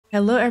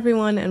Hello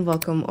everyone and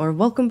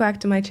welcome back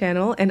to my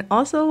channel, and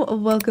also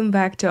welcome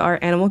back to our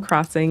Animal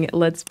Crossing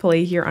Let's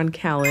Play here on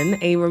Kalon,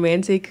 a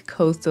romantic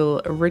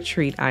coastal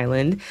retreat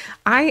island.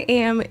 I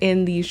am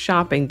in the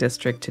shopping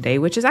district today,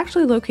 which is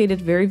actually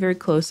located very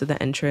close to the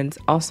entrance.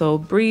 Also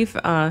brief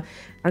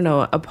I don't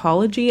know,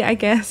 apology, I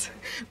guess,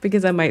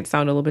 because I might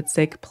sound a little bit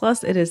sick.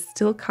 Plus, it is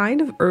still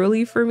kind of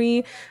early for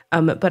me,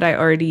 but I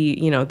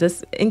already,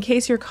 this, in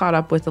case you're caught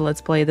up with the Let's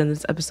Play, then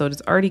this episode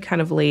is already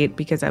kind of late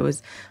because I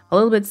was a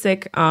little bit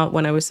sick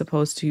when I was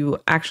supposed to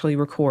actually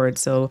record.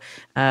 So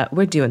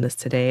we're doing this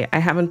today. I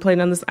haven't played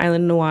on this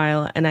island in a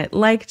while, and I'd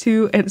like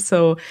to, and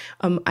so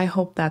I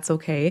hope that's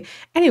okay.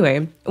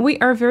 Anyway, we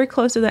are very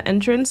close to the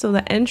entrance. So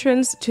the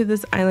entrance to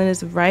this island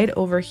is right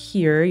over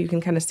here. You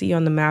can kind of see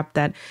on the map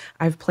that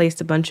I've placed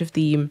a bunch of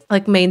the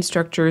main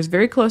structures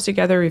very close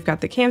together. We've got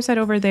the campsite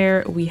over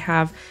there. We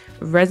have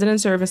resident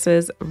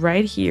services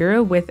right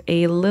here with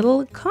a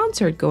little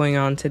concert going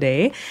on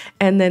today.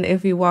 And then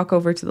if you walk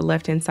over to the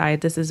left hand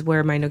side, this is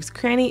where my Nook's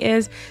Cranny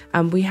is.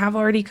 We have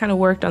already kind of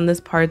worked on this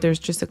part. There's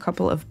just a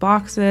couple of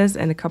boxes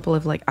and a couple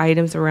of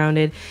items around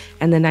it.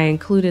 And then I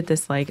included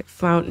this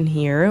fountain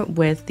here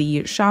with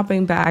the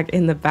shopping bag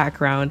in the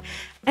background.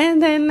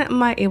 And then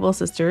my Able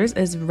Sisters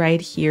is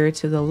right here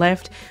to the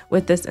left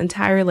with this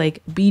entire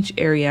beach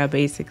area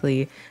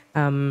basically.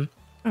 Oh,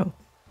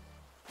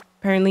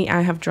 apparently I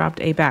have dropped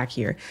a bag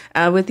here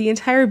with the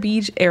entire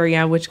beach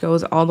area, which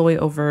goes all the way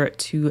over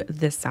to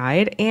this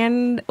side.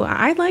 And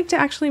I'd like to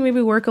actually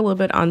maybe work a little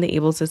bit on the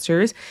Able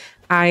Sisters.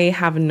 I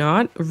have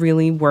not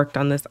really worked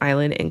on this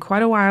island in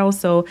quite a while,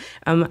 so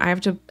I have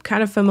to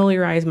kind of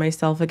familiarize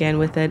myself again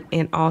with it,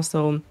 and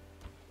also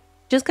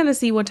just gonna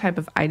see what type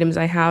of items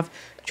I have.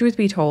 Truth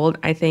be told,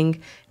 I think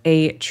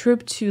a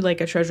trip to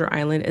a treasure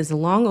island is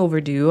long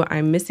overdue.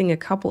 I'm missing a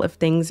couple of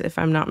things if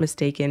I'm not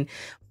mistaken,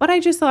 but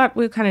I just thought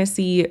we'll kind of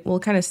see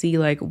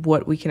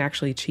what we can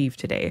actually achieve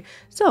today.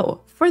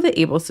 So for the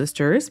Able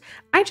Sisters,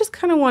 I just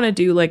kind of want to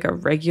do a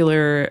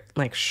regular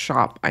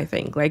shop. I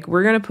think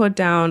we're gonna put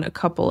down a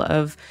couple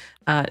of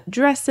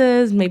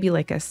dresses, maybe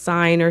a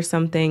sign or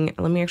something.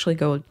 Let me actually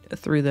go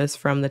through this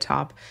from the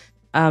top.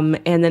 And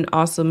then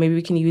also maybe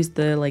we can use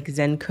the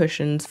Zen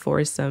cushions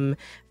for some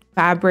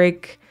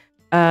fabric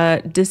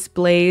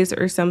displays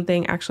or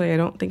something. Actually, I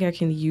don't think I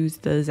can use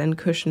the Zen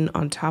cushion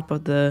on top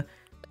of the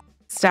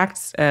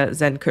stacked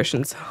Zen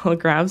cushions. So I'll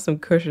grab some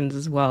cushions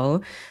as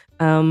well.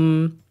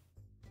 And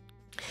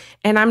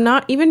I'm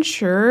not even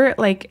sure,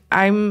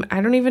 I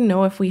don't even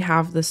know if we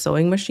have the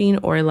sewing machine,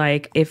 or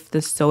if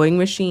the sewing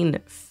machine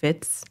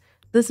fits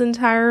this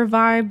entire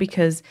vibe,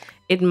 because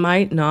it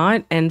might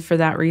not, and for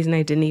that reason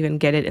I didn't even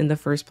get it in the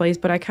first place.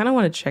 But I kind of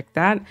want to check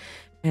that.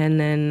 And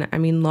then I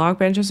mean, log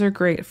benches are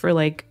great for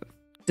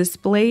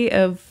display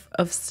of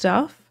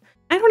stuff.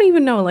 I don't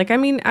even know,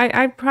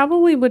 I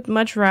probably would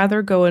much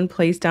rather go and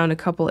place down a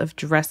couple of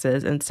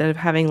dresses instead of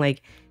having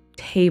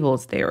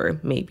tables there.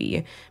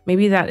 Maybe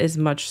that is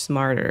much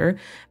smarter.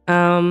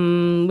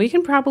 We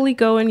can probably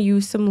go and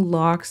use some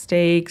lock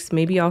stakes,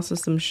 maybe also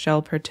some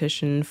shell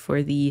partition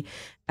for the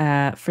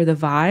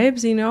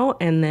vibes,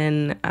 and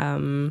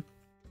then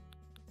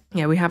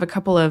yeah, we have a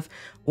couple of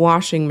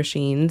washing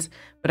machines,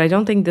 but I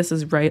don't think this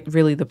is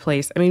really the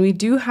place. I mean, we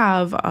do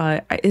have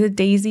is it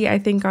Daisy, I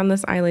think, on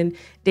this island.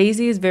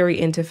 Daisy is very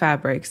into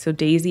fabric, so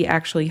Daisy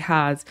actually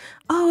has,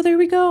 oh, there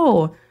we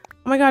go.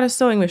 Oh my god, a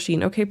sewing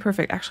machine. Okay,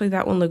 perfect. Actually,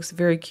 that one looks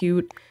very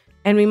cute.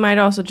 And we might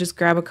also just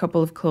grab a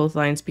couple of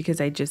clotheslines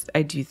because I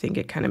do think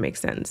it kind of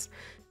makes sense.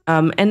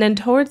 And then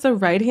towards the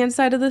right hand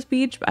side of this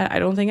beach, I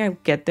don't think I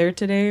get there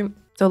today.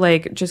 So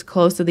just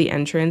close to the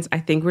entrance, I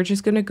think we're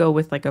just gonna go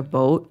with a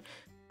boat.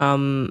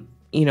 Kind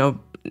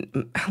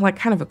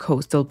of a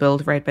coastal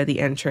build right by the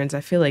entrance.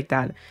 I feel like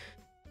that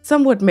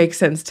somewhat makes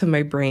sense to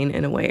my brain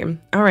in a way.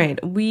 All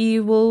right, we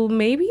will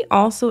maybe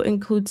also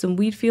include some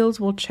wheat fields.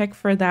 We'll check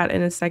for that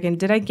in a second.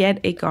 Did I get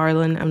a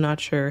garland? I'm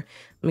not sure.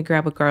 Let me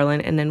grab a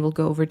garland, and then we'll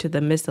go over to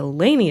the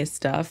miscellaneous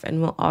stuff,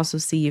 and we'll also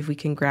see if we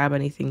can grab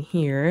anything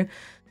here.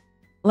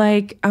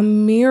 A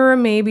mirror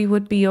maybe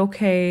would be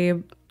okay.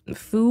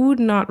 Food,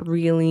 not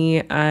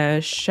really.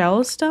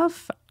 Shell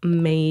stuff,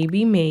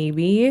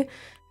 maybe.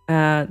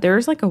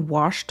 There's a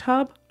wash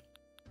tub.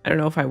 I don't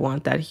know if I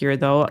want that here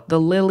though. The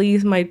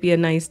lilies might be a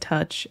nice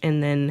touch.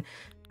 And then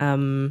I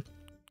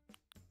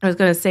was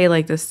gonna say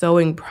the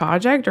sewing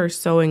project or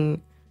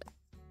sewing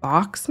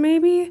box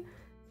maybe.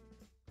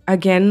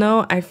 Again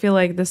though, I feel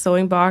like the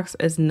sewing box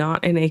is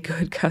not in a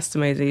good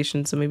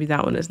customization, so maybe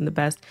that one isn't the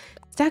best.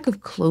 Stack of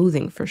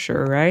clothing for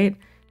sure, right?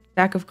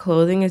 Stack of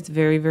clothing is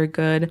very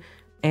good.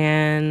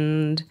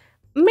 And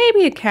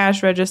maybe a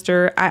cash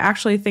register. I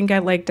actually think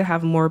I'd like to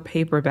have more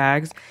paper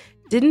bags.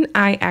 Didn't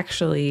I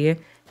actually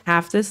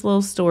have this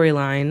little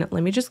storyline?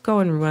 Let me just go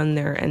and run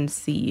there and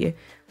see.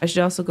 I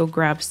should also go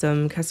grab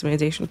some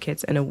customization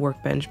kits and a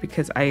workbench,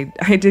 because I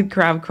did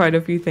grab quite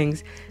a few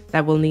things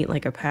that will need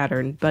a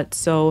pattern. But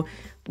so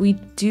we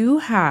do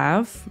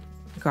have,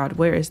 god,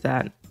 where is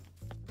that?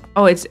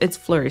 Oh, it's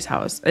Flurry's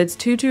house. It's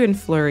Tutu and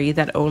Flurry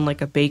that own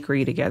a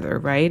bakery together,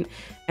 right?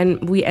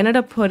 And we ended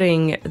up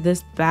putting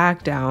this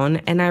back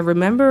down, and I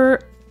remember,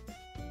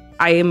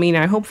 I mean,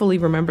 I hopefully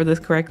remember this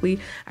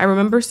correctly. I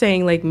remember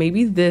saying like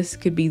maybe this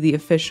could be the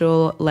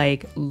official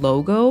like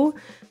logo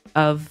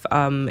of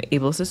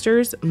Able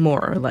Sisters,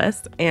 more or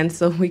less. And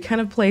so we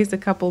kind of placed a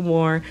couple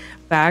more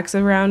backs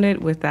around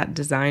it with that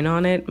design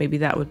on it. Maybe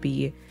that would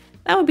be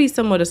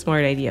somewhat a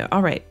smart idea.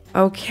 All right.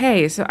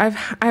 Okay, so I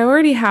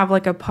already have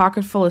like a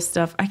pocket full of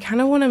stuff. I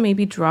kind of want to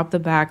maybe drop the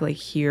bag like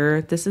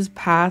here. This is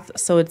path,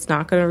 so it's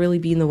not going to really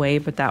be in the way,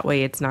 but that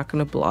way it's not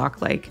going to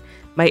block like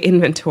my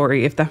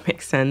inventory, if that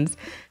makes sense.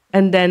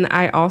 And then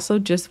I also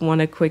just want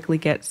to quickly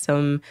get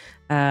some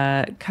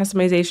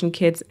customization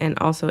kits and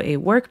also a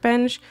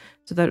workbench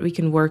so that we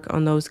can work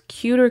on those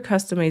cuter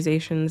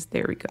customizations.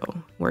 There we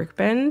go.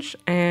 Workbench.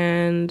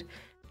 And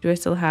do I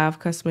still have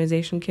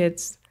customization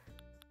kits?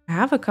 I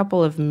have a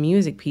couple of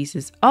music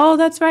pieces. Oh,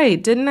 that's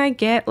right. Didn't I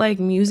get like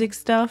music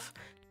stuff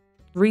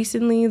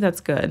recently? That's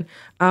good.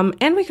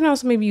 And we can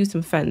also maybe use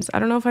some fence. I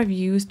don't know if I've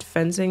used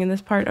fencing in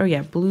this part. Oh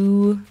yeah,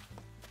 blue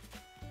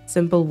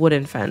simple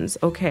wooden fence.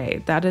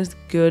 Okay, that is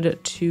good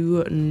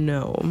to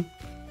know.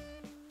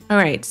 All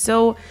right,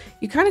 so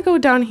you kind of go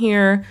down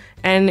here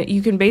and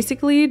you can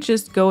basically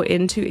just go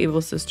into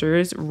Able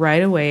Sisters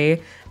right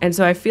away. And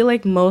so I feel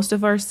like most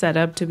of our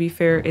setup, to be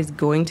fair, is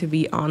going to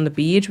be on the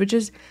beach, which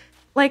is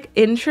like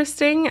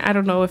interesting. I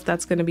don't know if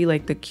that's going to be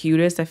like the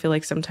cutest. I feel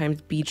like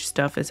sometimes beach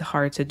stuff is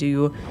hard to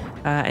do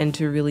and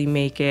to really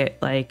make it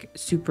like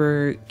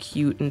super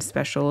cute and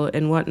special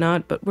and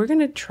whatnot, but we're going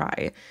to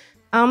try.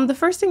 The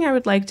first thing I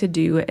would like to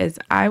do is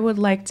I would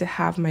like to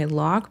have my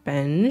lock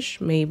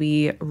bench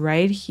maybe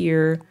right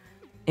here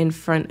in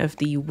front of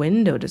the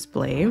window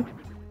display.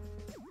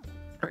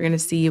 We're going to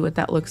see what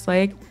that looks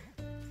like.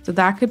 So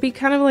that could be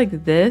kind of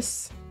like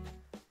this.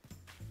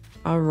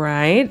 All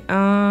right.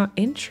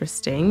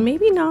 Interesting.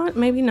 Maybe not.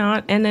 Maybe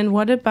not. And then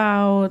what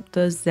about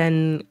the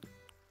Zen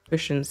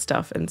cushion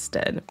stuff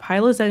instead?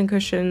 Pile of Zen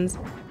cushions.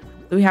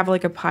 So we have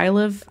like a pile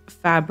of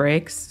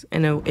fabrics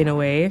in a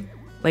way,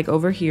 like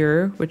over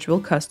here, which we'll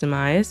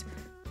customize.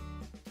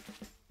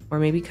 Or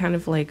maybe kind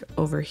of like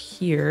over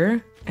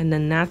here. And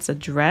then that's a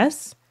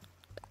dress.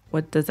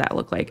 What does that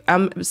look like?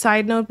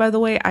 Side note, by the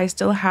way, I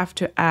still have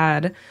to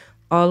add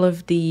all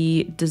of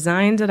the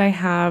designs that I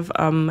have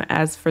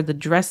as for the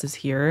dresses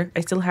here.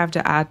 I still have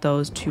to add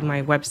those to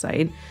my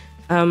website.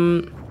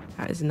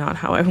 That is not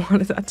how I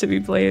wanted that to be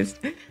placed.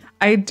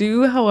 I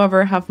do,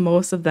 however, have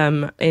most of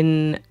them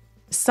in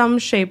some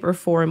shape or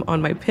form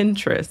on my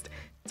Pinterest.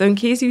 So in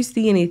case you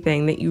see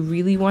anything that you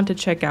really want to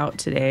check out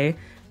today,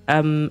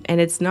 and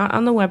it's not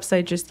on the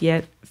website just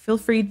yet, feel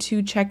free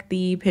to check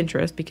the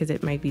Pinterest because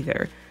it might be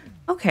there.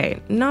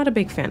 Okay, not a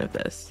big fan of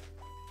this.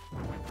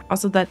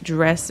 Also, that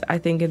dress, I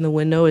think, in the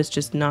window is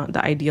just not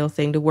the ideal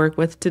thing to work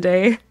with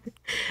today.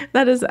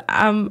 That is,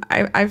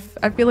 I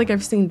feel like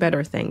I've seen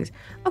better things.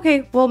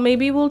 Okay, well,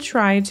 maybe we'll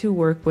try to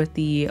work with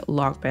the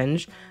lock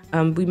bench.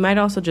 We might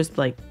also just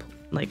like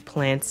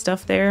plant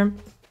stuff there.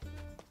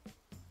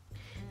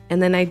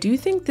 And then I do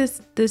think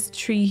this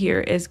tree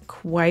here is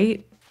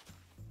quite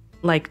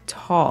like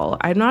tall.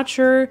 I'm not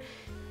sure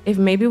if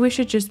maybe we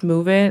should just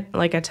move it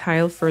like a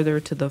tile further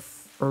to the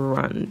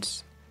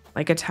front.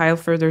 Like a tile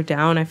further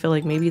down. I feel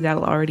like maybe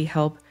that'll already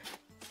help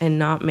and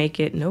not make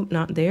it, nope,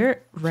 not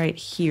there, right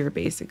here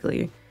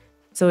basically.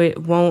 So it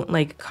won't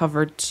like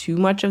cover too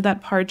much of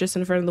that part just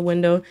in front of the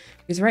window,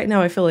 because right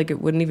now I feel like it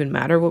wouldn't even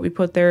matter what we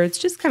put there. It's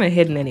just kind of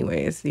hidden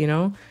anyways, you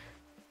know?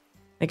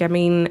 Like, I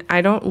mean,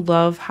 I don't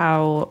love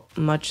how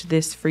much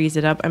this frees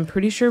it up. I'm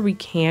pretty sure we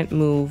can't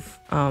move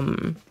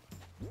the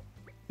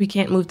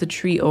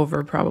tree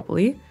over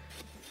probably.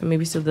 And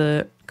maybe so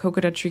the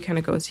coconut tree kind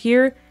of goes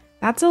here.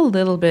 That's a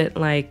little bit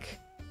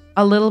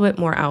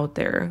more out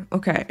there.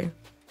 Okay.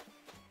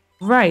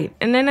 Right.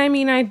 And then, I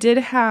mean, I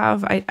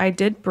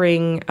did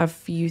bring a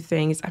few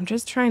things. I'm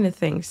just trying to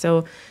think.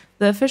 So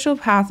the official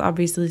path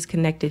obviously is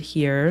connected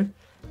here.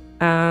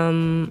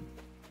 I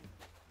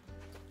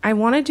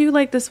want to do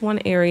like this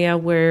one area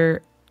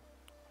where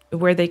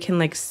they can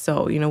like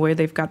sew, you know, where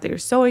they've got their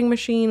sewing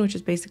machine, which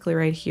is basically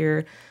right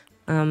here.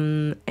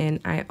 And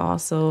I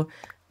also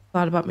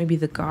thought about maybe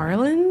the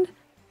garland.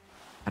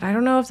 But I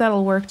don't know if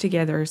that'll work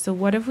together. So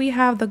what if we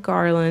have the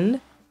garland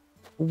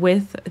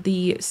with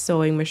the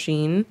sewing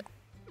machine?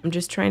 I'm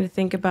just trying to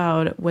think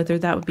about whether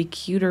that would be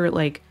cuter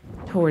like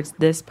towards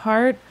this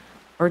part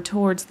or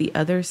towards the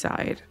other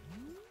side.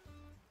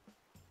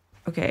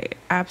 Okay,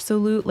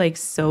 absolute like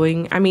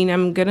sewing. I mean,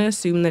 I'm gonna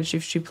assume that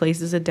if she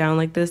places it down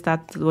like this,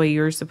 that's the way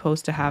you're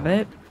supposed to have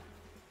it.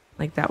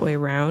 Like that way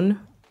around.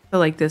 So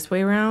like this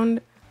way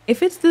around.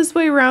 If it's this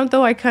way around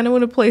though, I kind of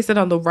want to place it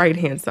on the right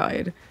hand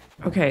side.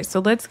 Okay, so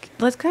let's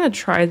kind of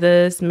try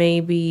this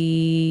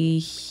maybe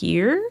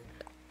here.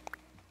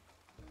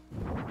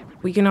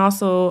 We can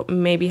also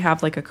maybe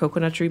have like a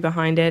coconut tree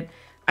behind it.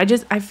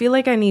 I feel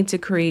like I need to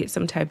create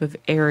some type of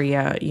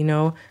area, you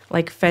know,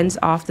 like fence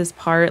off this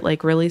part,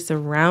 like really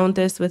surround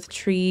this with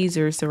trees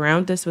or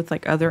surround this with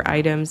like other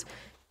items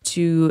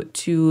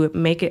to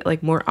make it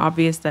like more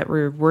obvious that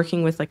we're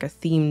working with like a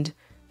themed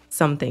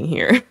something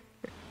here.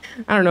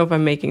 I don't know if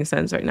I'm making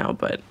sense right now,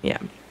 but yeah.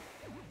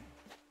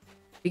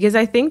 Because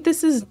I think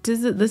this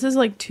is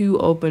like too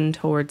open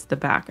towards the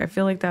back. I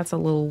feel like that's a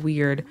little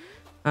weird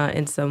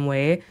in some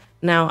way.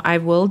 Now, I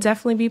will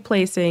definitely be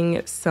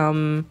placing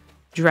some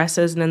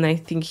dresses, and then I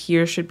think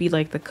here should be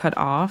like the cut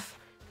off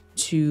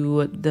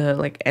to the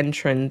like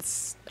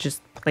entrance,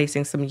 just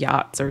placing some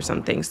yachts or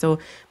something. So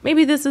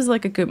maybe this is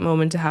like a good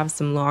moment to have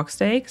some log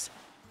stakes.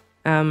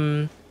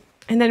 And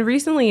then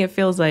recently it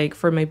feels like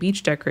for my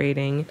beach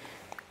decorating,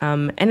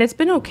 and it's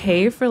been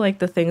okay for like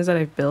the things that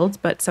I've built,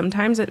 but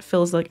sometimes it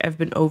feels like I've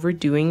been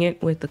overdoing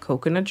it with the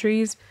coconut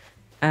trees,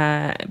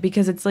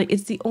 because it's like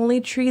it's the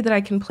only tree that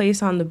I can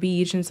place on the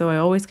beach, and so I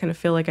always kind of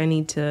feel like I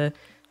need to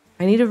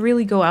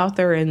really go out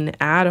there and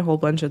add a whole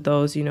bunch of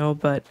those, you know,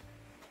 but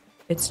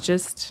it's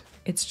just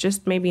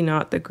maybe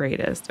not the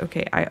greatest.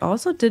 Okay, I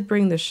also did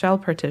bring the shell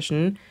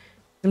partition.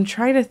 I'm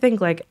trying to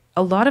think, like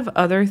a lot of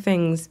other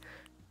things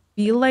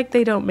feel like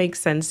they don't make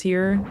sense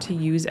here to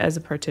use as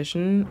a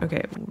partition.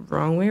 Okay,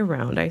 wrong way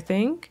around, I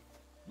think.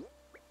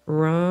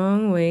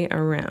 Wrong way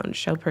around.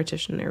 Shell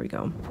partition, there we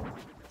go.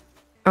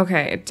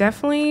 Okay,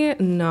 definitely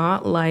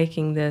not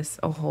liking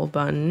this a whole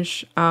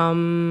bunch.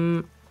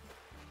 I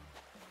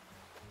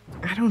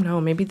don't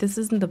know, maybe this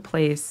isn't the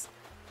place.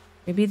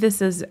 Maybe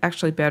this is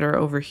actually better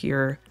over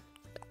here.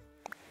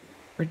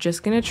 We're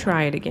just gonna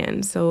try it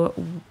again. So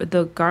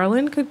the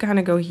garland could kind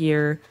of go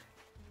here.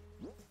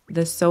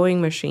 The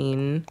sewing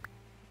machine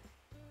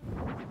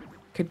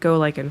could go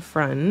like in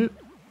front.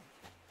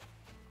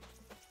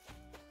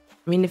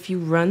 I mean, if you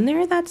run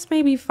there, that's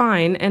maybe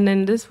fine. And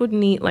then this would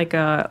need like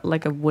a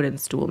wooden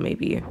stool,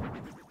 maybe.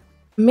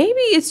 Maybe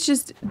it's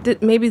just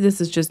that maybe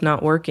this is just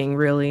not working,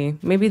 really.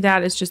 Maybe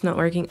that is just not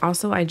working.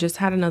 Also, I just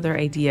had another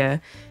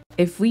idea.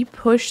 If we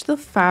push the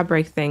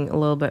fabric thing a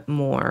little bit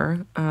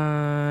more,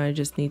 I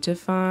just need to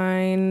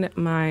find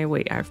my,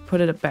 wait, I've put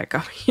it back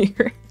up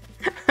here.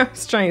 I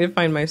was trying to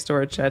find my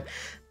storage shed.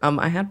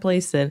 I had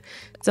placed it.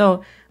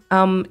 So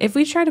if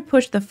we try to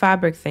push the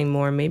fabric thing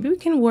more, maybe we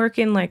can work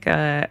in like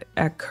a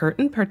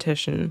curtain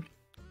partition.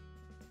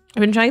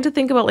 I've been trying to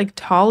think about like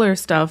taller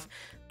stuff,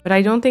 but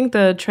I don't think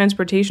the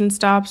transportation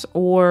stops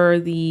or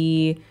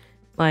the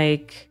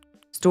like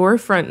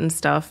storefront and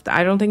stuff,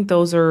 I don't think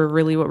those are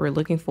really what we're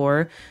looking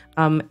for.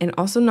 And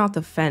also not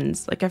the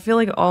fence. Like I feel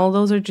like all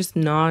those are just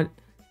not,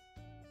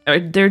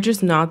 they're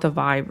just not the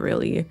vibe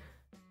really.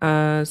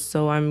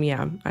 So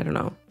yeah, I don't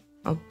know.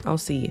 I'll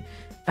see.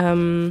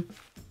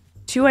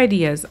 Two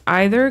ideas.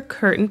 Either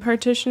curtain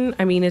partition.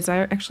 I mean, it's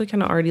actually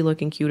kind of already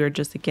looking cuter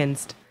just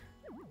against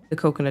the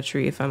coconut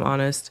tree, if I'm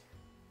honest.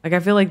 Like, I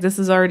feel like this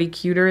is already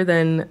cuter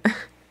than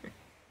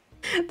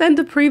than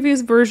the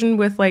previous version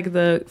with like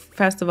the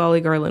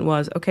Festivali garland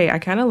was. Okay, I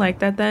kind of like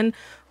that then.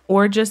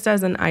 Or just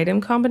as an item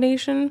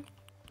combination.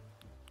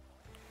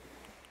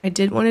 I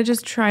did want to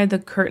just try the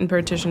curtain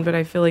partition, but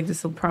I feel like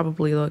this will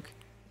probably look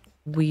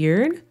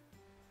weird.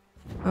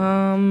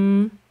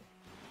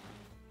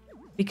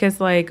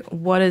 Because like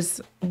what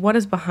is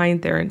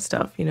behind there and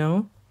stuff, you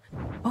know?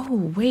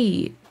 Oh,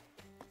 wait.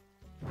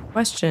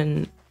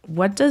 Question.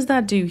 What does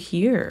that do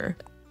here?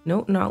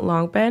 Nope, not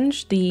long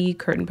bench. The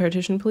curtain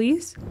partition,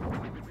 please.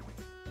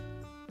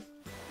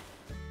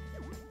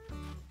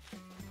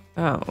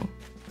 Oh.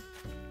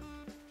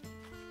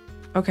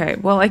 Okay,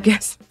 well, I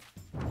guess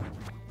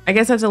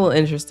that's a little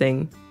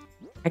interesting.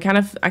 I kind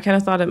of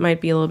thought it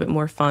might be a little bit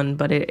more fun,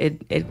 but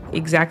it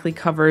exactly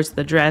covers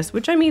the dress,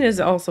 which I mean is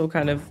also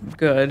kind of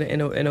good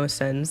in a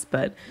sense,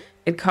 but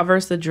it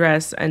covers the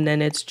dress and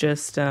then it's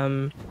just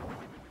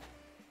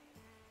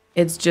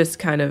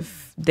kind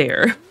of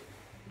there.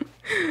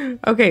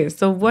 Okay,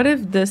 so what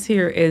if this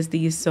here is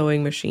the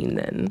sewing machine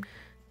then?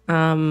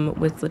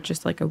 With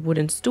just like a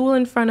wooden stool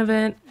in front of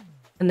it,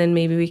 and then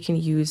maybe we can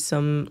use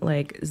some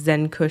like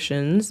Zen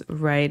cushions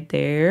right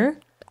there.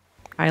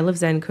 Pile of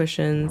Zen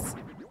cushions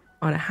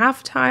on a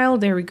half tile.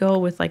 There we go,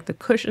 with like the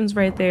cushions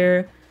right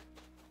there.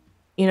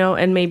 You know,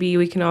 and maybe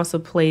we can also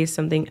place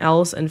something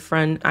else in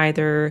front.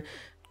 Either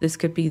this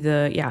could be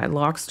the, yeah,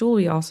 log stool.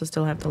 We also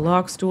still have the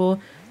log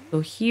stool. So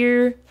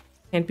here,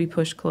 can't be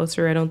pushed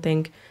closer, I don't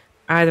think.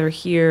 Either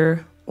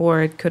here,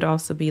 or it could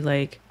also be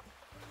like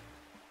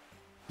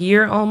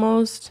here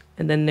almost.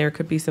 And then there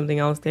could be something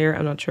else there,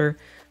 I'm not sure.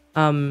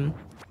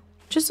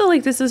 Just so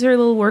like this is her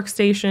little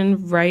workstation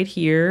right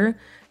here.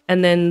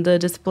 And then the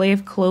display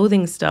of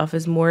clothing stuff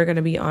is more going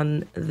to be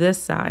on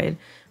this side,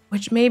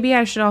 which maybe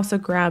I should also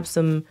grab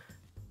some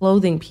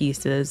clothing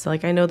pieces.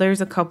 Like I know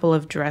there's a couple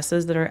of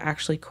dresses that are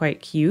actually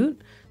quite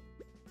cute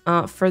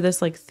for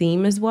this like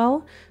theme as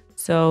well.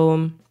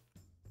 So,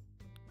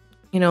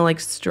 you know,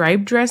 like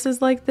striped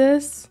dresses like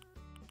this,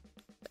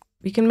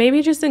 we can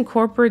maybe just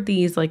incorporate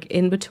these like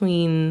in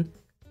between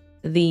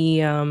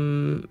the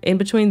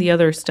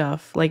other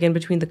stuff, like in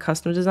between the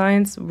custom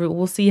designs.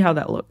 We'll see how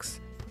that looks.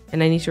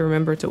 And I need to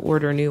remember to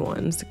order new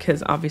ones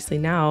because obviously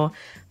now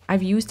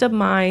I've used up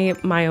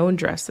my own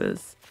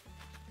dresses.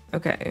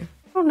 Okay.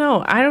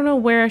 I don't know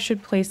where I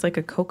should place like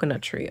a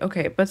coconut tree.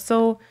 Okay, but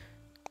so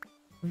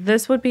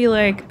this would be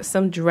like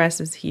some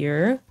dresses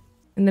here.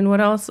 And then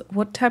what else?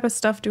 What type of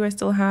stuff do I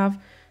still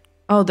have?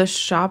 Oh, the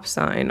shop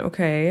sign.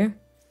 Okay.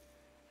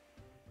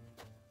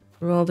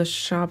 Well, the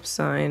shop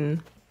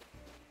sign.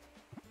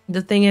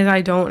 The thing is,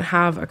 I don't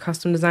have a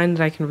custom design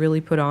that I can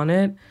really put on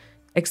it,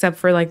 except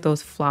for like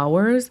those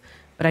flowers.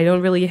 But I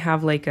don't really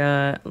have like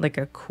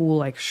a cool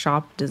like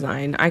shop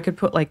design. I could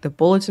put like the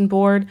bulletin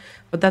board,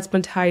 but that's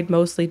been tied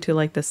mostly to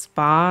like the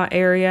spa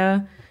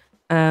area.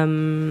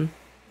 I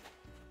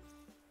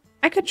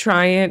could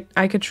try it.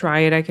 I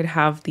could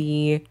have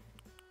the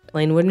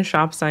plain wooden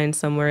shop sign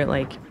somewhere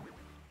like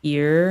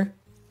here.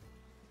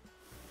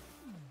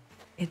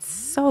 It's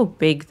so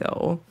big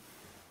though.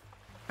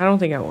 I don't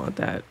think I want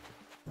that.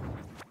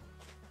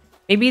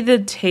 Maybe the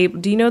table.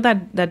 Do you know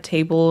that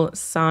table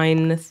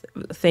sign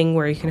thing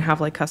where you can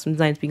have like custom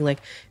designs being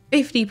like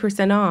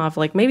 50% off?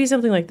 Like maybe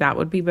something like that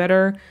would be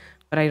better,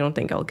 but I don't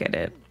think I'll get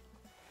it.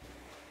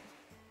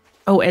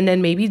 Oh, and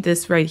then maybe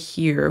this right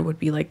here would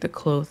be like the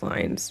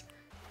clotheslines.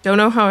 Don't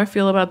know how I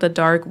feel about the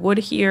dark wood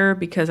here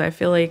because I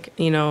feel like,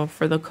 you know,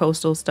 for the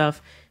coastal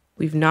stuff,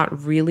 we've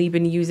not really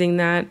been using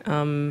that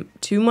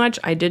too much.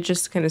 I did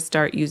just kind of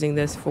start using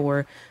this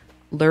for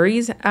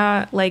Lurie's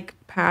like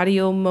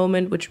patio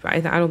moment, which I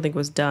don't think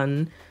was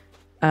done.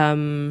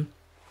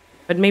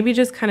 But maybe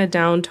just kind of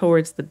down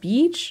towards the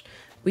beach.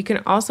 We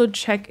can also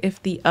check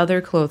if the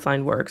other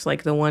clothesline works,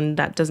 like the one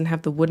that doesn't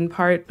have the wooden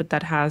part, but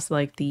that has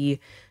like the,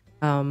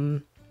 I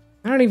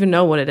don't even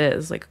know what it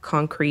is, like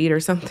concrete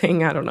or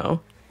something. I don't know.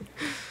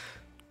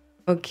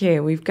 Okay,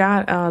 we've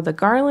got the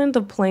garland,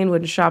 the plain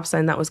wooden shop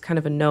sign. That was kind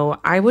of a no.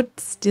 I would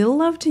still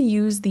love to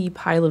use the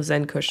pile of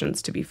Zen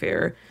cushions, to be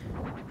fair.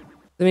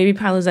 So maybe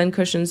pile of Zen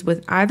cushions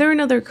with either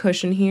another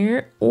cushion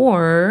here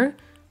or...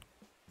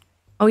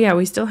 Oh yeah,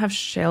 we still have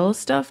shell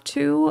stuff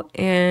too.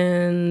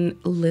 And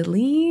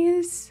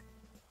lilies.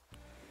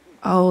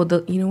 Oh,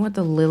 you know what?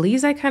 The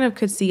lilies I kind of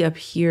could see up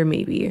here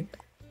maybe.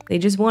 They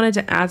just wanted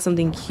to add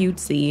something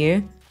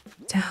cutesy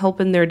to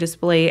help in their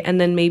display.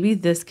 And then maybe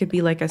this could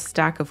be like a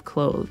stack of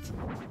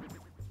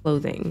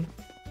clothing.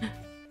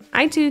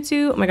 Hi,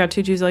 Tutu. Oh my god,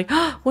 Tutu's like,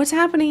 oh, what's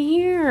happening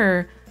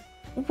here?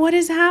 What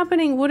is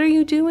happening? What are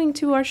you doing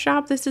to our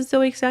shop? This is so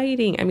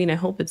exciting. I mean, I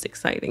hope it's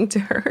exciting to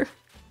her.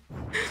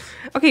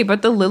 Okay,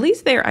 but the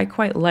lilies there I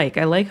quite like.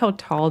 I like how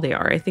tall they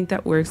are. I think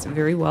that works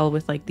very well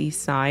with like the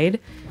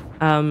side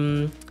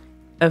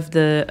of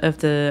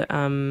the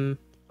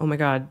oh my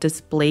god,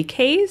 display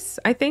case,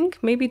 I think.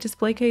 Maybe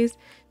display case.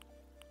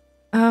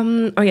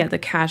 Oh yeah, the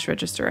cash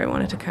register I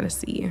wanted to kind of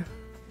see.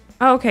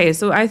 Okay,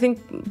 so I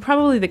think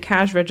probably the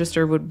cash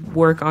register would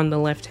work on the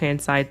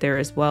left-hand side there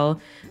as well.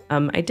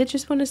 I did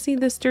just want to see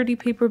the sturdy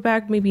paper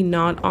bag, maybe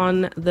not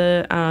on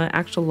the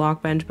actual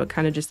lock bench, but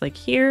kind of just like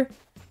here.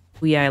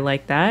 Oh, yeah, I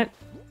like that.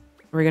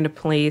 We're going to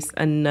place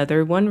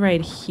another one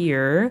right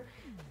here.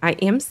 I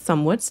am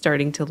somewhat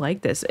starting to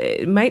like this.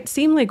 It might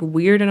seem like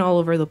weird and all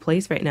over the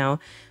place right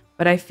now,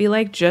 but I feel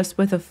like just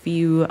with a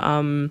few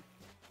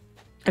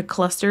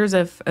clusters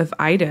of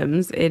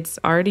items, it's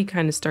already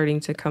kind of starting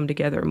to come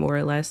together more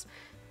or less.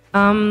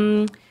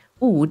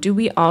 Ooh, do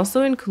we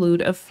also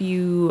include a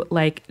few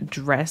like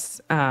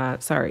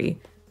not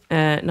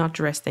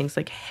dress things,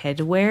 like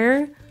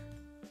headwear,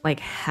 like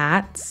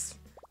hats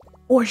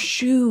or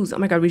shoes? Oh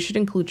my god, we should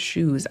include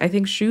shoes. I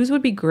think shoes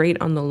would be great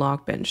on the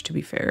lock bench, to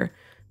be fair.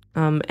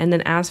 And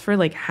then as for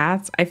like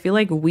hats, I feel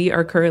like we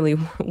are currently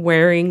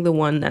wearing the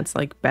one that's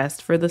like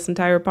best for this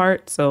entire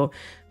part, so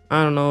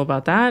I don't know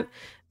about that.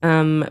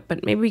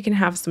 But maybe we can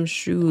have some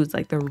shoes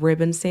like the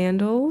ribbon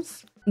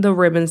sandals. The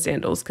ribbon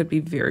sandals could be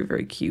very,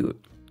 very cute.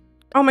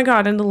 Oh my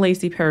god, and the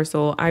lacy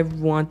parasol. I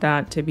want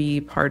that to be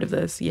part of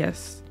this.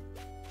 Yes.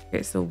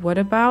 Okay, so what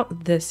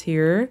about this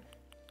here?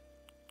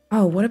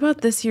 Oh, what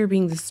about this here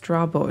being the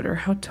straw boat, or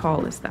how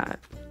tall is that?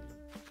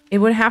 It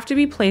would have to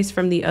be placed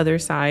from the other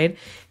side.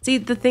 See,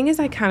 the thing is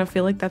I kind of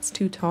feel like that's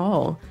too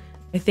tall.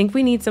 I think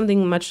we need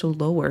something much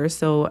lower.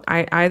 So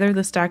either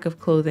the stack of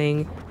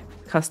clothing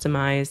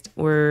customized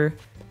or...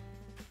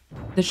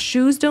 The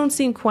shoes don't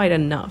seem quite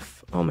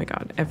enough. Oh my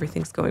god,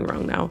 everything's going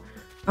wrong now.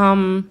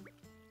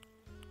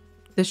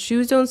 The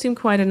shoes don't seem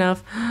quite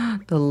enough.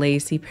 The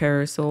lacy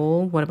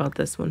parasol. What about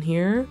this one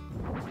here?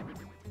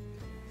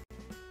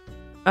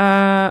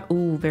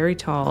 Ooh, very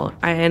tall.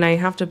 And I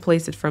have to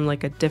place it from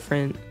like a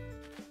different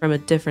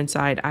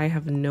side. I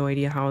have no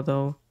idea how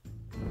though.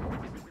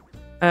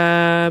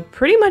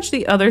 Pretty much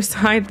the other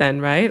side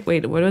then, right?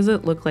 Wait, what does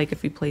it look like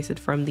if we place it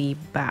from the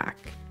back?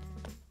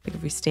 Like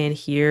if we stand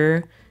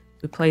here,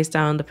 we place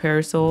down the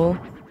parasol.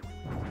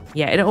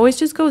 Yeah, it always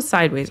just goes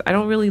sideways. I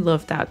don't really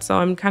love that. So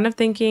I'm kind of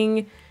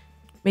thinking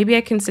maybe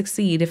I can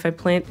succeed if I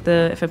place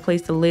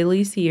the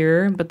lilies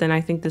here, but then I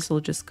think this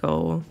will just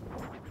go.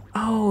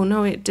 Oh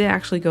no, it did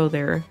actually go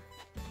there.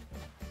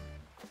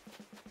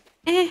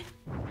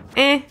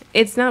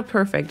 It's not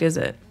perfect, is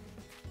it?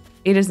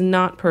 It is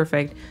not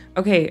perfect.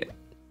 Okay,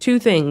 two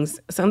things.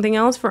 Something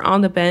else for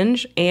on the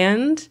bench,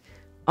 and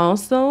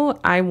also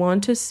I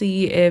want to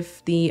see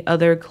if the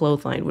other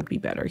clothesline would be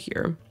better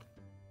here.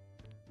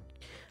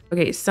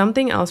 Okay,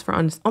 something else for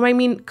on. Oh, I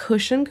mean,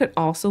 cushion could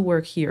also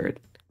work here.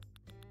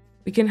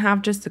 We can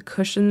have just a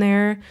cushion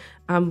there.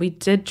 We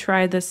did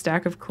try this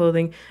stack of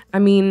clothing. I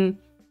mean,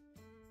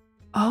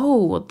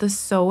 oh, the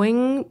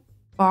sewing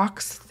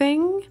box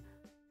thing?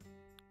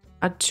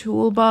 A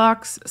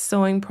toolbox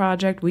sewing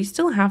project. We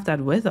still have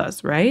that with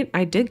us, right?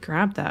 I did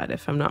grab that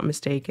if I'm not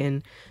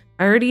mistaken.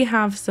 I already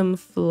have some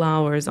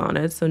flowers on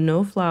it, so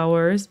no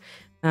flowers.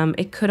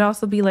 It could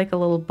also be like a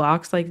little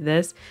box like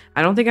this.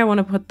 I don't think I want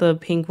to put the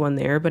pink one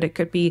there, but it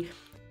could be,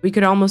 we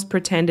could almost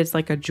pretend it's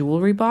like a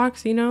jewelry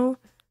box, you know?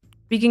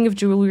 Speaking of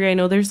jewelry, I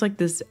know there's like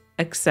this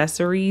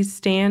accessories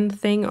stand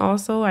thing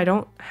also. I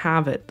don't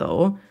have it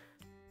though.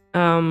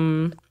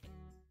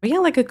 But yeah,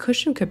 like a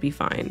cushion could be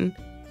fine.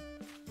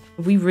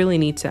 We really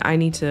need to, I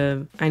need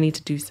to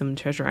do some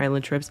Treasure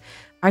Island trips.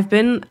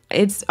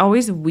 It's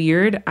always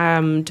weird.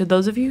 To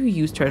those of you who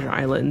use Treasure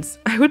Islands,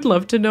 I would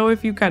love to know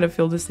if you kind of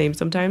feel the same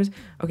sometimes.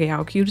 Okay,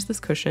 how cute is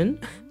this cushion?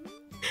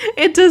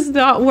 It does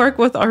not work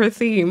with our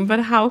theme,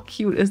 but how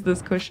cute is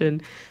this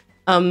cushion?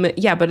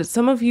 Yeah, but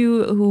some of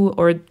you who,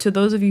 or to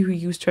those of you who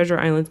use Treasure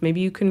Islands,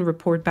 maybe you can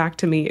report back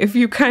to me if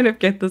you kind of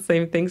get the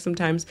same thing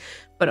sometimes.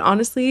 But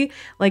honestly,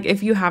 like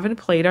if you haven't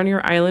played on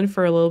your island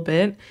for a little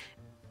bit,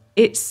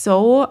 it's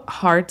so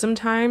hard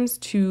sometimes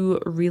to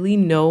really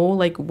know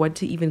like what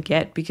to even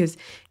get because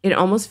it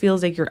almost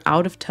feels like you're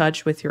out of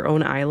touch with your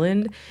own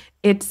island.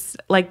 It's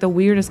like the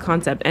weirdest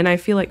concept. And I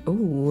feel like,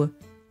 oh,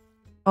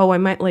 I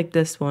might like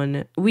this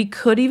one. We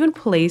could even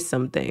play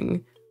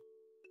something.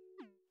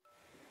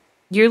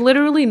 You're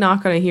literally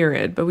not going to hear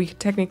it, but we could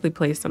technically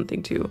play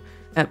something too.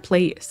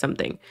 Play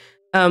something.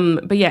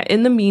 But yeah,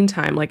 in the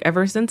meantime, like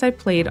ever since I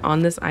played on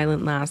this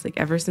island last, like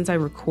ever since I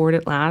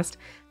recorded last,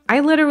 I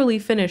literally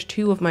finished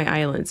 2 of my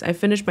islands. I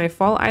finished my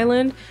fall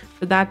island,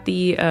 for that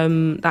the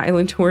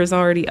island tour is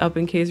already up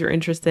in case you're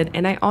interested.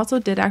 And I also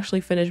did actually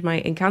finish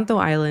my Encanto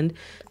island,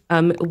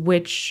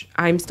 which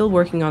I'm still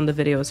working on the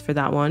videos for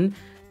that one.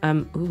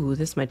 Ooh,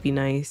 this might be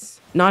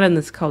nice. Not in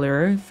this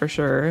color for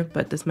sure,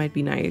 but this might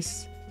be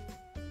nice.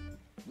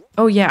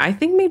 Oh yeah, I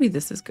think maybe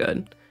this is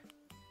good.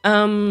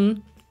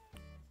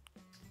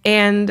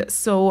 And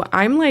so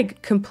I'm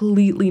like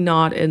completely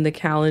not in the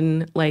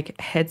Kalon like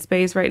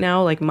headspace right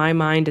now. Like my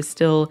mind is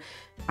still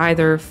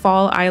either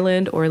fall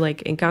island or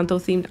like Encanto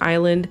themed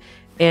island.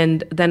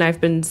 And then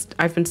I've been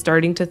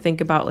starting to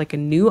think about like a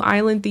new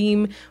island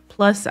theme.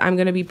 Plus, I'm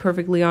going to be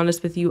perfectly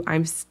honest with you,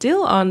 I'm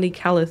still on the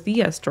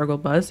Calathea struggle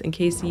bus. In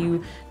case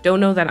you don't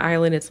know that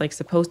island, it's like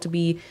supposed to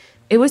be,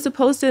 it was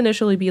supposed to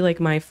initially be like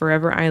my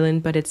forever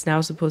island, but it's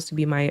now supposed to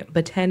be my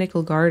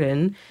botanical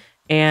garden.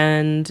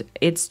 And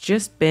it's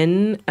just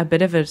been a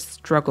bit of a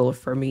struggle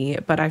for me,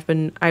 but I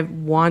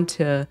want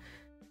to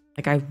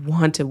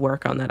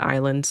work on that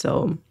island.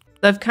 So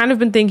I've kind of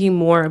been thinking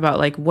more about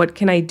like, what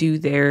can I do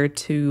there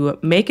to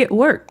make it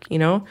work, you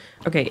know?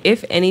 Okay,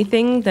 if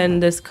anything, then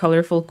this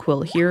colorful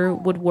quilt here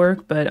would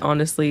work, but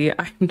honestly,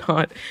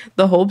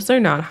 the hopes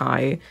are not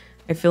high.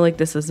 I feel like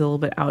this is a little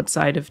bit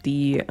outside of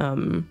the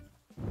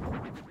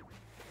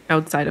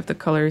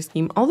color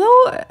scheme.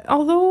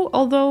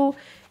 Although,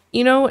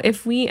 you know,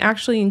 if we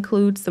actually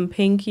include some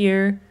pink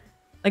here,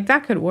 like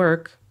that could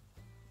work.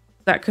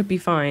 That could be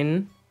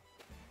fine.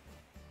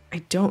 I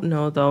don't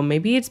know though.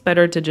 Maybe it's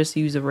better to just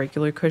use a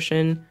regular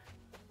cushion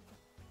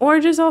or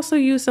just also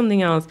use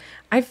something else.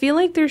 I feel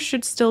like there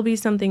should still be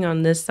something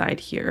on this side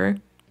here.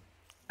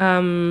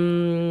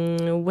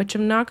 Which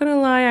I'm not gonna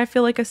lie, I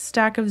feel like a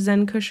stack of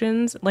Zen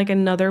cushions, like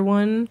another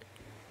one.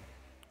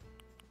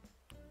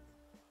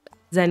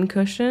 Zen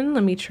cushion,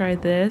 let me try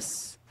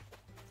this.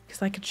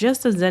 Because like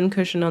just a Zen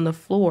cushion on the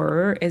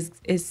floor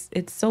it's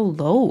so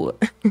low.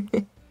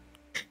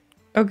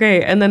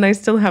 Okay, and then I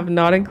still have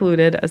not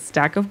included a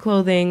stack of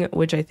clothing,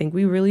 which I think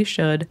we really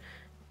should.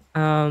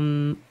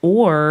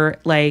 Or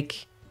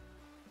like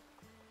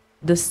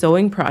the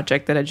sewing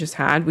project that I just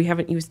had. We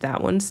haven't used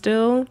that one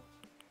still.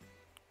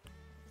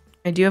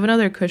 I do have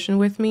another cushion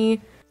with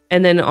me.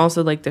 And then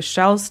also like the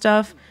shell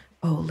stuff.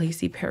 Oh,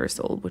 lacy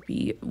parasol would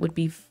be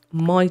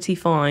mighty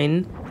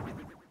fine.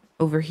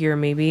 Over here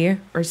maybe,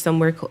 or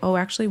somewhere cool. Oh,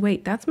 actually,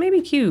 wait, that's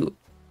maybe cute.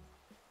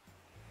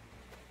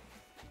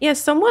 Yeah,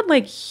 somewhat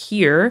like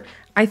here.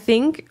 I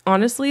think,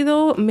 honestly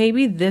though,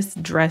 maybe this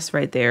dress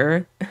right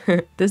there,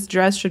 this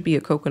dress should be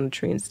a coconut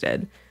tree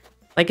instead.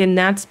 Like in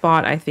that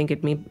spot, I think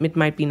it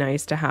might be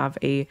nice to have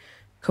a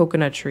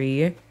coconut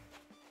tree.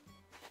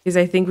 Because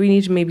I think we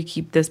need to maybe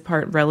keep this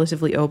part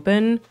relatively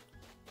open.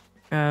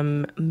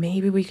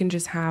 Maybe we can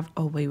just have,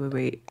 oh,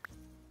 wait.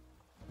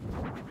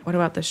 What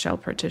about the shell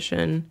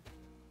partition?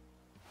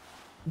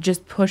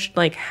 Just pushed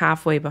like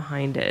halfway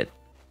behind it.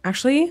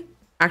 Actually,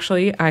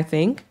 I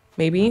think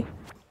maybe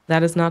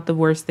that is not the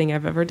worst thing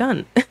I've ever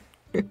done.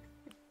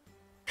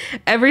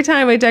 Every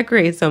time I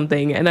decorate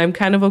something and I'm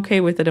kind of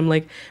okay with it, I'm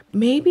like,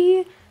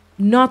 maybe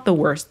not the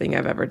worst thing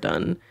I've ever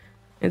done.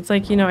 It's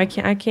like, you know, I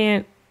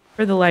can't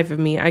for the life of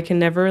me, I can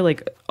never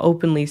like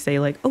openly say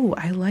like, oh,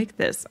 I like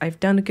this. I've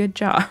done a good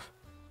job.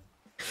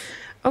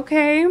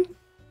 Okay.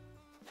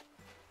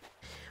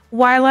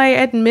 While I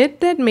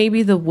admit that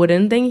maybe the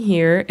wooden thing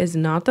here is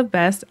not the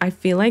best, I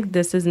feel like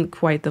this isn't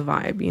quite the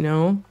vibe, you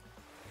know?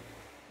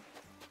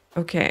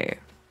 Okay,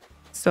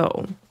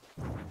 so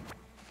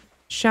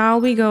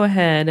shall we go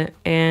ahead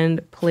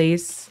and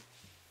place...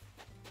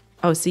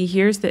 Oh, see,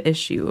 here's the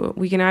issue.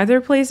 We can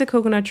either place a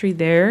coconut tree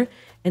there.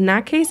 In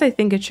that case, I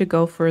think it should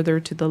go further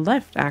to the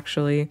left,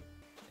 actually.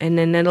 And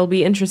then it'll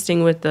be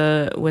interesting with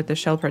the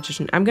shell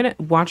partition. I'm gonna...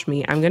 Watch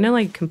me. I'm gonna,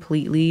 like,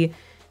 completely,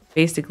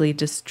 basically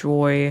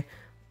destroy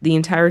the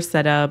entire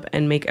setup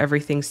and make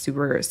everything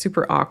super,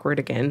 super awkward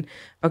again.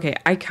 Okay,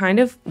 I kind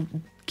of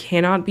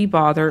cannot be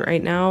bothered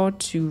right now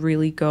to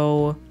really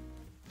go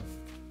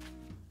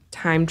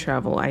time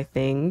travel, I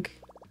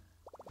think.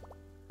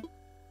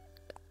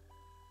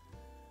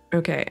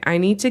 Okay, I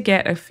need to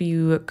get a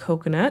few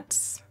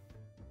coconuts.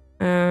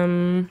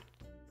 And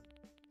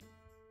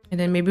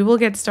then maybe we'll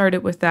get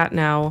started with that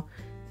now.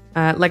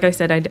 Like I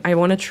said, I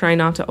want to try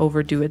not to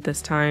overdo it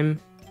this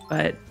time,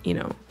 but you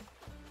know.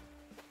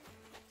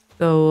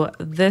 So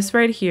this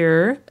right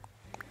here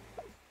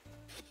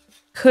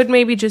could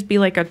maybe just be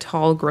like a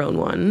tall grown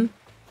one.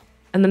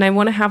 And then I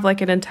want to have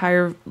like an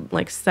entire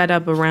like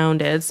setup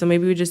around it. So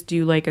maybe we just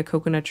do like a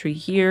coconut tree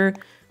here,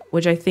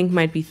 which I think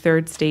might be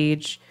third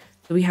stage.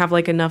 So we have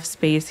like enough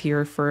space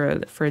here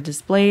for a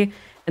display.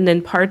 And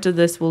then part of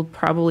this will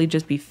probably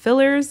just be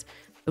fillers.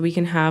 So we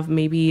can have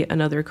maybe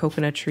another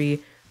coconut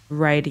tree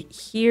right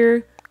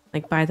here,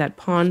 like by that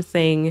pond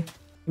thing.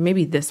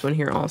 Maybe this one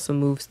here also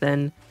moves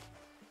then.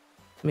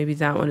 Maybe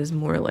that one is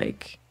more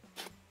like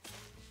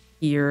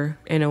here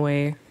in a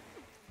way.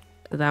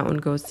 So that one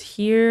goes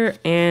here,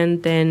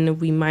 and then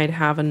we might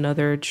have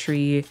another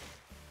tree,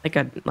 like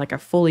a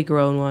fully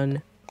grown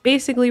one,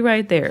 basically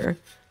right there.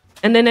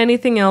 And then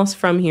anything else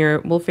from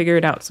here, we'll figure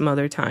it out some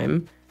other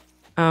time.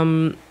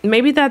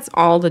 Maybe that's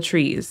all the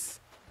trees.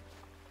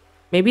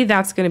 Maybe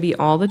that's going to be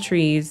all the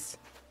trees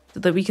so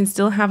that we can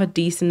still have a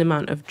decent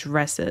amount of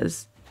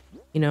dresses.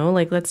 You know,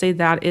 like let's say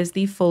that is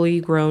the fully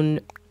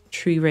grown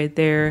tree right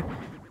there.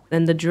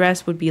 Then the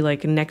dress would be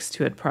like next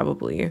to it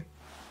probably.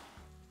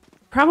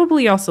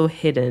 Probably also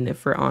hidden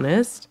if we're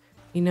honest,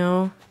 you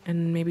know,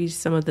 and maybe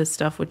some of this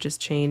stuff would just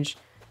change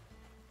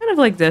kind of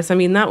like this. I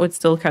mean, that would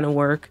still kind of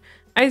work.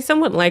 I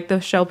somewhat like the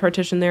shell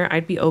partition there.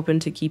 I'd be open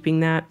to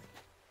keeping that.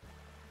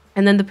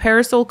 And then the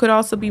parasol could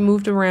also be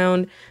moved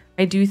around.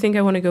 I do think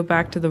I want to go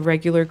back to the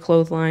regular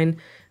clothesline.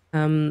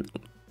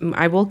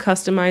 I will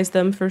customize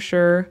them for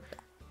sure.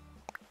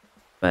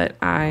 But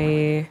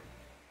I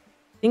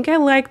think I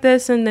like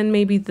this. And then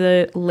maybe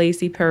the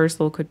lacy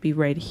parasol could be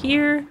right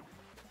here.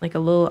 Like a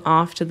little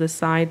off to the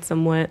side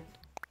somewhat.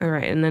 All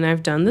right, and then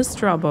I've done the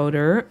straw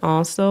boater.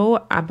 Also,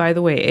 by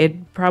the way,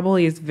 it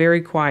probably is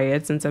very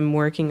quiet since I'm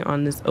working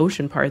on this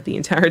ocean part the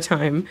entire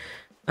time.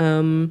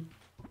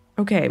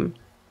 Okay.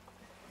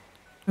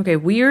 Okay,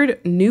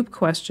 weird noob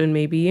question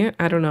maybe.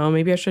 I don't know,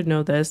 maybe I should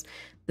know this.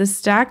 The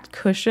stacked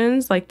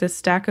cushions, like the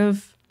stack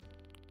of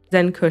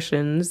Zen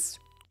cushions.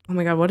 Oh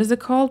my god, what is it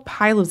called?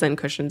 Pile of Zen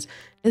cushions.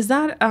 Is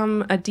that a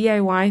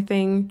DIY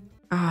thing?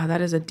 Ah,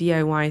 that is a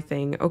DIY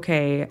thing.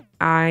 Okay,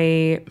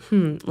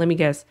 let me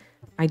guess.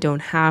 I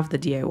don't have the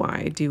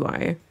DIY, do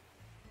I?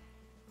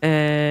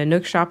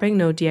 Nook shopping,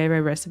 no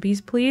DIY recipes,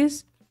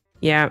 please.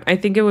 Yeah, I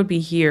think it would be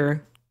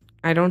here.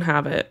 I don't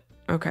have it.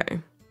 Okay.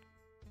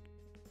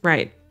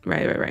 Right.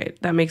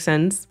 That makes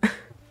sense.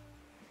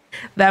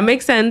 That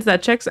makes sense.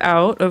 That checks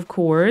out, of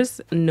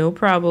course. No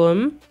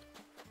problem.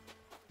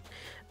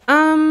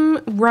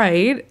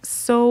 Right.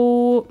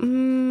 So,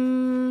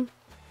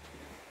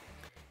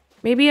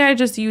 maybe I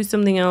just use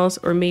something else,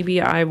 or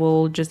maybe I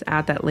will just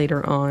add that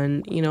later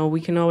on. You know, we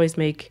can always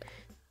make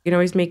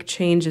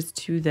changes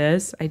to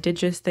this. I did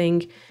just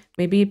think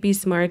maybe it'd be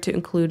smart to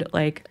include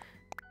like,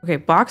 okay,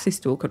 boxy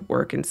stool could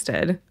work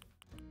instead.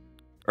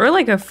 Or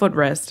like a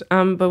footrest.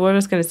 But what I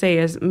was going to say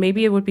is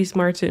maybe it would be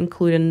smart to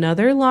include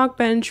another log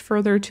bench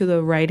further to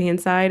the right-hand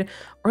side,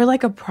 or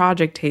like a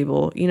project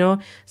table, you know,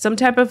 some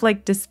type of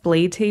like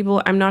display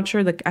table. I'm not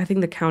sure. I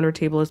think the counter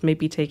table is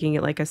maybe taking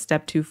it like a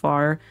step too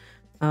far.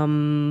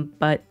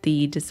 But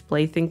the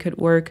display thing could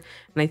work.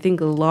 And I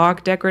think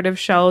log decorative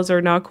shelves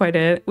are not quite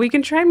it. We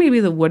can try maybe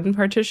the wooden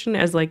partition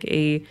as like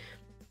a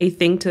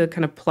thing to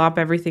kind of plop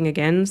everything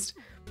against.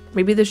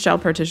 Maybe the shell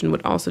partition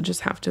would also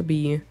just have to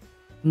be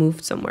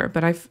moved somewhere,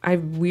 but I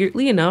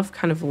weirdly enough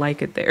kind of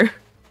like it there.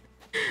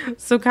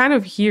 So kind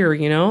of here,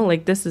 you know,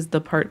 like this is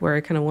the part where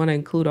I kind of want to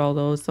include all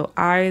those. So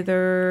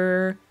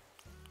either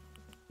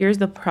here's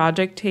the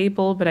project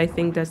table, but I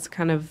think that's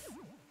kind of,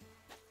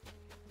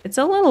 it's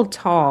a little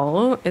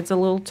tall. It's a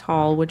little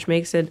tall, which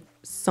makes it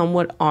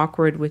somewhat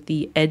awkward with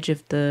the edge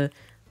of the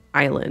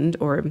island,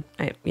 or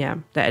yeah,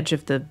 the edge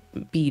of the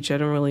beach. I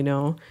don't really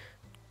know.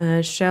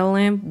 Shell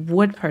lamp,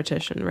 wood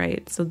partition,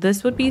 right? So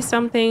this would be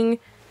something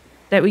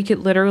that we could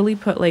literally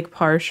put like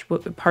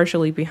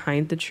partially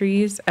behind the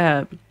trees,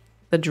 the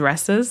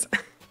dresses.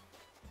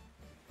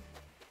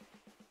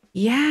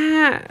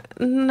 Yeah,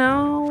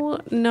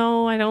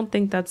 no, I don't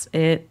think that's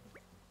it.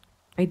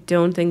 I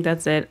don't think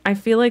that's it. I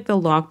feel like the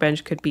log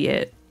bench could be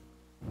it.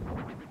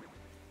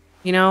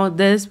 You know,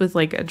 this with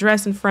like a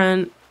dress in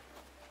front,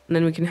 and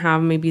then we can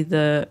have maybe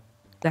the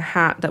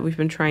hat that we've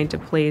been trying to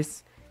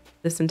place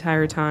this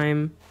entire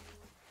time.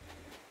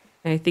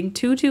 I think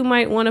Tutu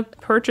might want to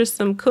purchase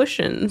some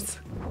cushions.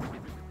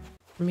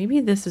 Maybe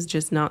this is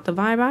just not the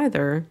vibe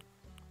either.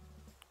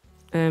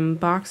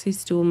 Boxy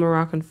stool,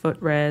 Moroccan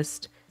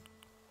footrest.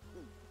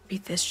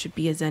 Maybe this should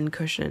be a Zen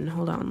cushion.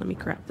 Hold on, let me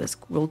grab this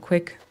real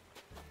quick.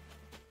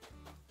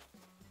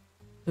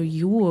 So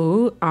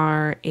you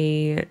are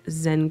a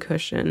Zen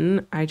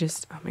cushion.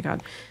 Oh my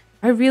God.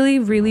 I really,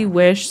 really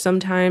wish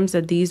sometimes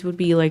that these would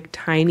be like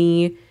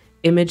tiny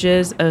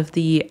images of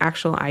the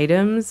actual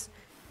items,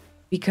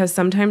 because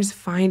sometimes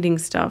finding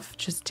stuff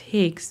just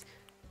takes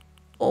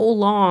so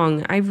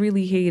long. I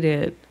really hate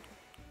it.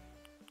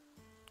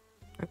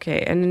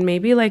 Okay, and then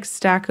maybe like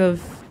stack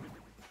of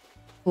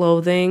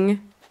clothing.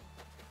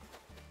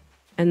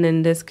 And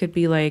then this could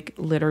be like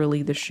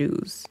literally the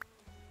shoes.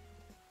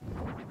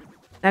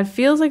 That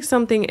feels like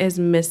something is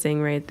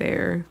missing right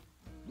there.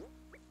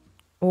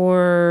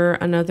 Or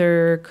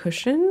another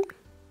cushion?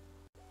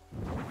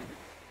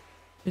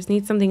 Just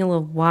need something a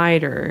little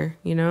wider,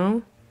 you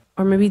know?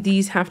 Or maybe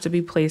these have to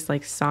be placed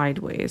like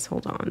sideways.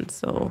 Hold on.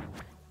 So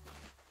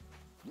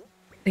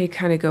they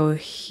kind of go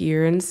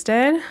here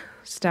instead.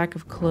 Stack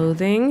of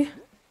clothing.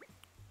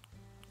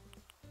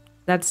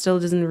 That still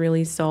doesn't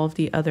really solve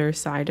the other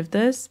side of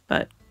this,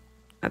 but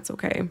that's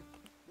okay.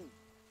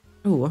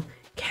 Ooh,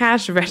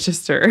 cash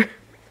register.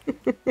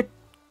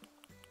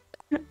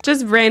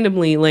 Just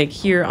randomly, like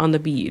here on the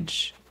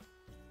beach.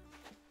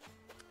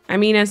 I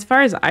mean, as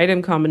far as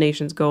item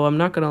combinations go, I'm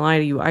not gonna lie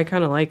to you, I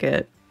kind of like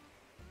it.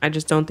 I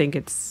just don't think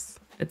it's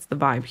the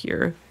vibe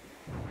here.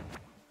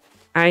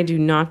 I do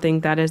not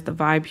think that is the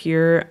vibe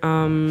here.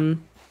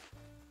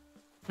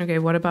 Okay,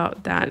 what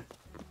about that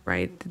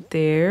right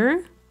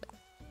there?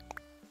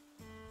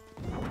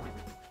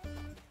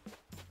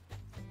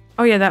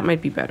 Oh yeah, that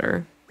might be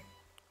better.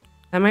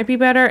 That might be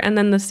better. And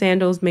then the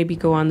sandals maybe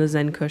go on the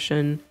Zen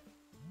cushion.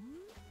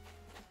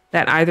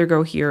 That either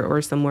go here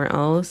or somewhere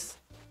else.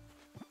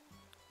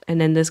 And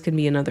then this could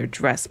be another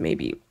dress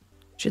maybe.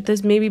 Should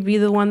this maybe be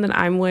the one that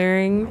I'm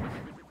wearing?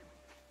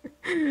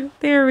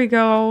 There we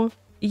go.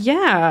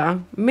 Yeah,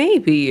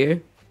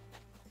 maybe.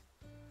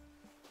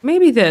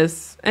 Maybe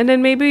this. And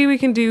then maybe we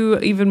can do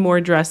even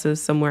more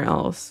dresses somewhere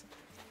else.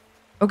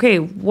 Okay,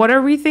 what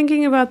are we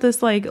thinking about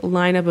this like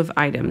lineup of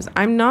items?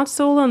 I'm not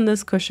sold on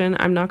this cushion,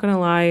 I'm not gonna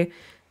lie.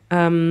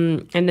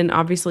 And then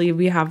obviously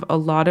we have a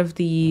lot of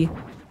the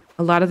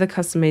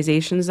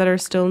customizations that are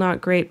still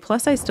not great.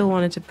 Plus I still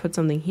wanted to put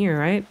something here,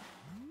 right?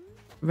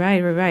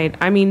 Right.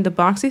 I mean, the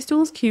boxy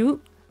stool is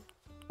cute.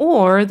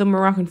 Or the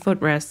Moroccan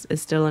footrest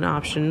is still an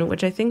option,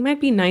 which I think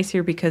might be nice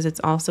here because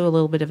it's also a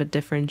little bit of a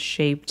different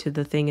shape to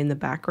the thing in the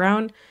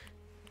background.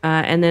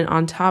 And then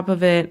on top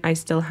of it, I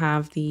still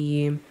have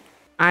the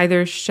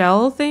either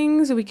shell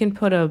things. We can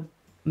put a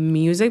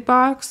music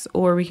box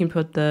or we can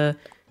put the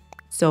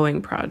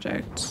sewing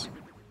project.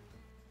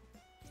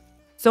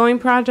 Sewing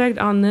project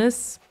on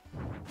this,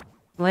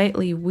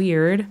 slightly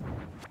weird.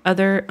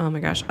 Oh my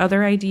gosh,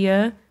 other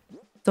idea.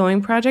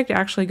 Sewing project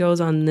actually goes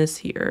on this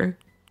here,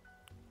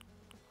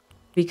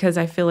 because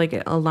I feel like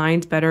it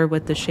aligns better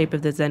with the shape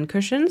of the Zen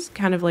cushions,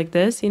 kind of like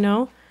this, you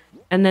know?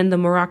 And then the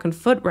Moroccan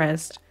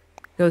footrest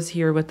goes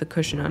here with the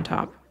cushion on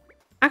top.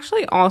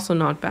 Actually, also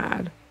not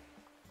bad.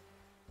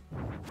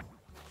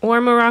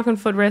 Or Moroccan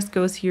footrest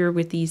goes here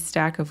with the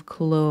stack of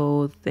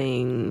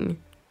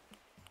clothing.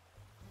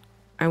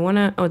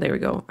 Oh, there we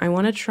go. I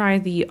wanna try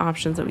the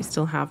options that we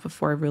still have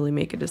before I really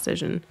make a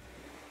decision.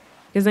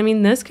 Because I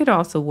mean, this could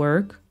also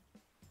work.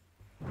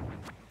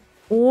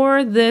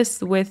 Or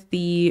this with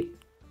the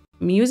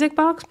music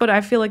box, but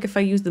I feel like if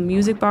I use the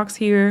music box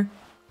here,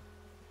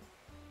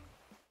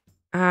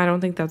 I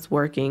don't think that's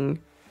working.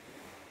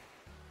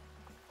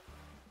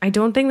 I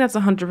don't think that's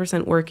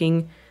 100%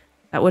 working.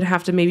 That would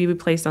have to maybe be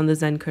placed on the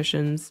Zen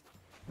cushions.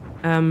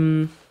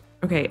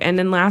 Okay, and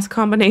then last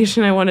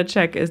combination I want to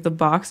check is the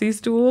boxy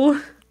stool.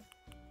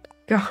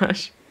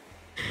 Gosh.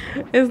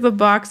 Is the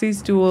boxy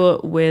stool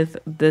with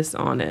this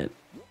on it.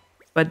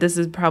 But this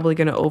is probably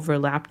going to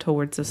overlap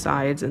towards the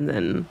sides, and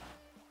then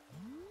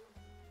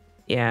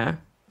yeah,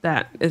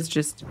 that is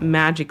just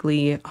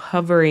magically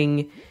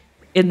hovering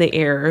in the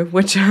air,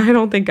 which I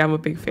don't think I'm a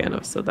big fan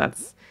of. So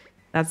that's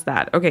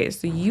that. Okay,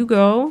 so you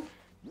go,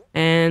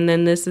 and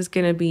then this is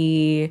gonna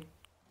be,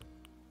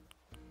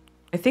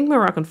 I think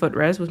Moroccan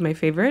footrest was my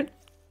favorite.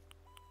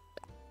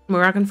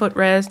 Moroccan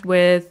footrest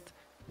with,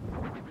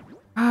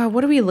 what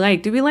do we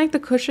like? Do we like the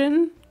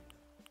cushion?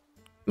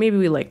 Maybe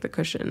we like the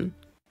cushion.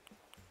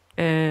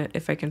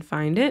 If I can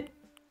find it.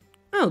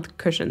 Oh, the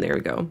cushion, there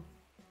we go.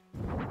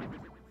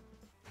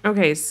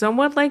 Okay,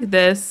 somewhat like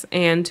this,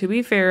 and to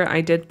be fair,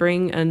 I did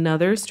bring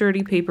another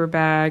sturdy paper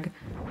bag,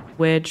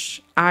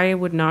 which I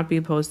would not be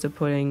opposed to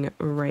putting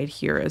right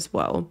here as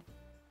well.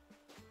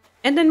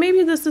 And then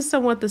maybe this is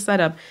somewhat the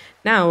setup.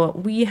 Now,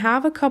 we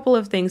have a couple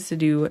of things to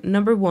do.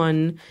 Number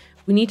one,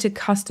 we need to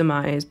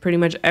customize pretty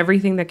much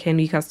everything that can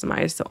be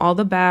customized. So all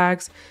the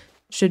bags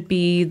should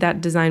be that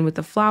design with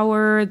the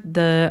flower.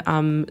 The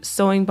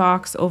sewing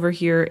box over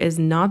here is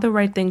not the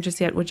right thing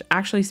just yet, which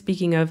actually,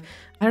 speaking of,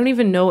 I don't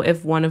even know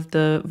if one of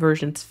the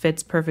versions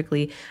fits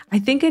perfectly. I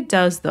think it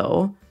does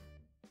though.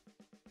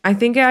 I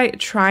think I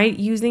tried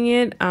using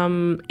it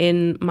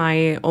in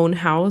my own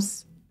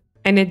house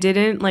and it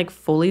didn't like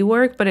fully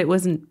work, but it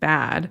wasn't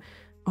bad.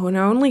 Oh, and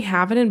I only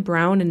have it in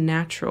brown and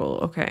natural.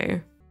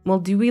 Okay. Well,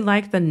 do we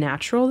like the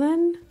natural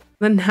then?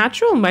 The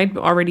natural might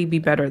already be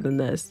better than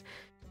this.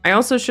 I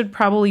also should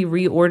probably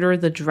reorder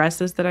the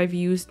dresses that I've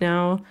used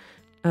now.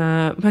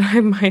 But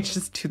I might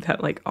just do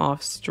that like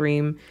off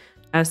stream.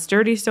 A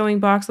sturdy sewing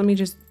box. Let me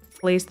just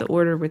place the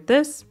order with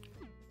this.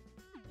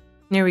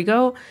 There we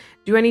go.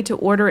 Do I need to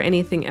order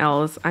anything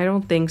else? I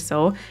don't think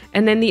so.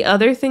 And then the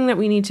other thing that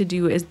we need to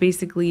do is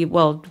basically,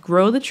 well,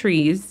 grow the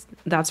trees.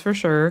 That's for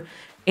sure.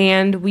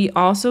 And we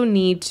also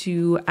need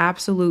to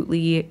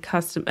absolutely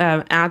custom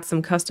add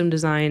some custom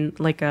design,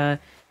 like a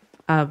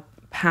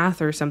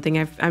path or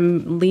something.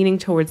 I'm leaning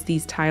towards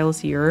these tiles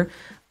here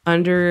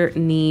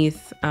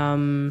underneath,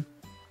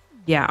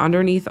 yeah,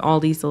 underneath all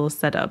these little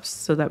setups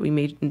so that we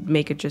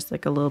make it just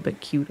like a little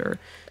bit cuter.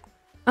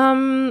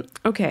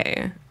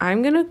 Okay,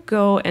 I'm gonna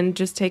go and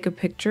just take a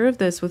picture of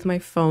this with my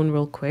phone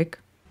real quick.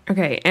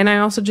 Okay, and I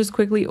also just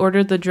quickly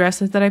ordered the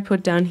dresses that I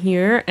put down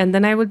here, and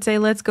then I would say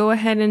let's go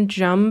ahead and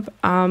jump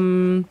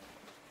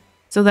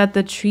so that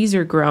the trees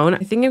are grown. I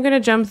think I'm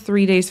gonna jump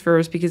 3 days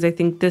first because I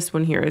think this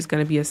one here is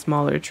gonna be a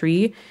smaller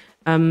tree.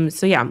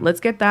 So yeah, let's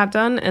get that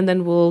done and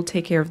then we'll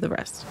take care of the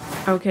rest.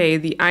 Okay,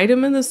 the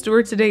item in the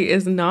store today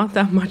is not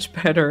that much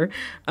better.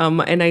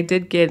 And I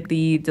did get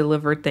the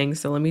delivered thing.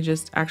 So let me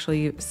just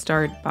actually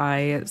start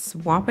by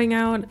swapping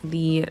out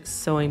the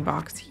sewing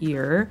box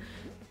here.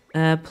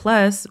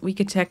 Plus we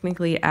could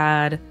technically maybe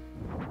add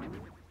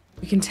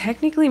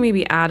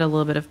a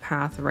little bit of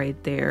path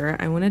right there.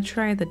 I want to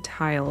try the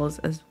tiles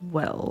as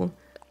well.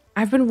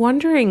 I've been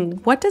wondering,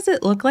 what does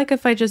it look like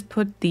if I just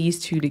put these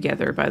two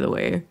together, by the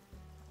way?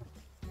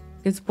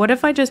 Because what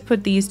if I just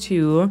put these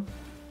two,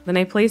 then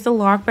I place a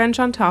lock bench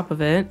on top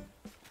of it,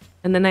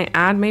 and then I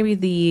add maybe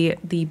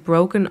the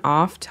broken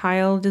off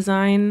tile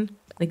design,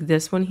 like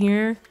this one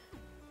here.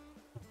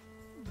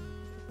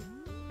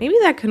 Maybe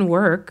that can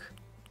work.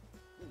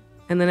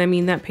 And then, I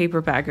mean, that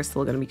paper bag is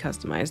still going to be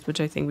customized,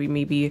 which I think we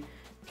maybe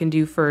can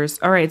do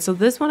first. All right, so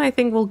this one I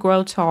think will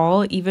grow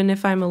tall, even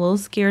if I'm a little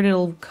scared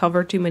it'll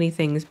cover too many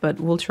things, but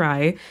we'll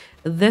try.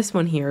 This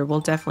one here will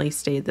definitely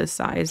stay this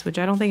size, which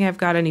I don't think I've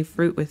got any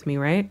fruit with me,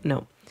 right?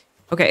 No.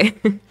 Okay.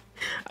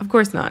 Of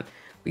course not,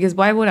 because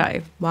why would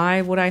I?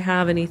 Why would I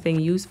have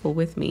anything useful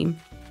with me?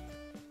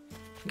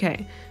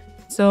 Okay,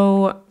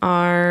 so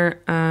our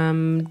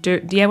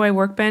DIY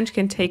workbench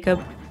can take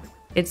up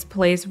its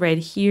place right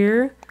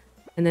here.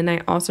 And then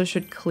I also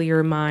should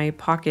clear my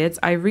pockets.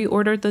 I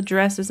reordered the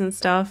dresses and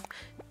stuff,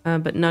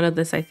 but none of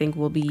this I think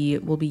will be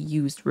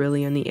used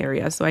really in the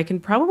area. So I can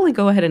probably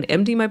go ahead and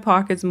empty my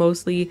pockets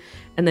mostly,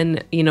 and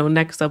then, you know,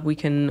 next up we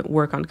can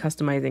work on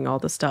customizing all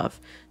the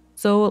stuff.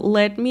 So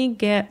let me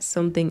get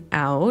something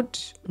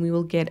out. We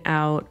will get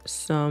out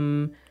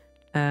some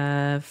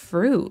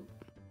fruit.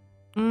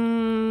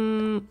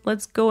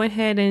 Let's go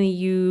ahead and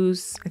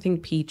use, I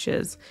think,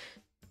 peaches.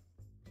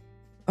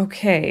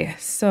 Okay,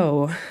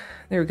 so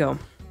there we go.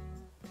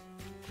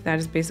 That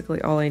is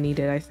basically all I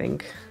needed, I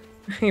think.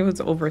 I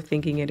was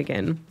overthinking it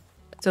again.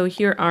 So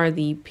here are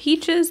the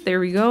peaches. There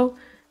we go.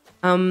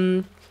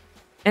 And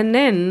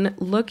then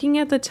looking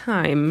at the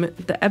time,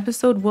 the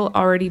episode will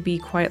already be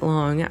quite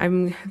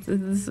long.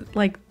 This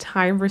like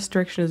time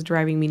restriction is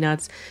driving me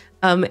nuts.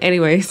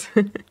 Anyways,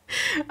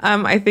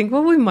 I think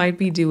what we might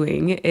be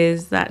doing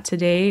is that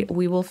today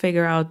we will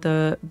figure out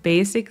the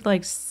basic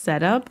like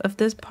setup of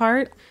this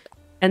part,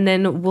 and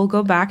then we'll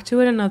go back to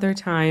it another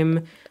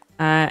time.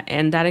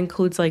 And that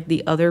includes like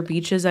the other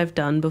beaches I've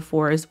done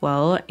before as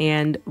well.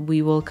 And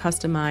we will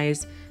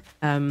customize,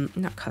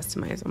 not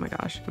customize, oh my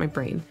gosh, my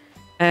brain.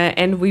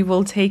 And we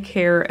will take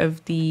care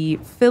of the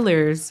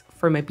fillers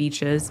for my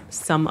beaches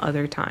some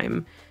other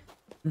time.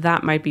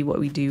 That might be what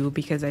we do,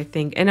 because I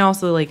think, and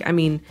also like, I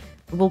mean,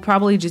 we'll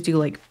probably just do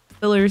like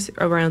fillers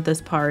around this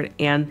part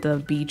and the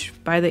beach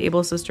by the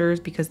Able Sisters,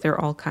 because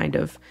they're all kind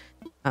of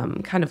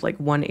like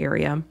one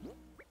area.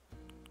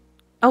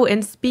 Oh,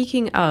 and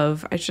speaking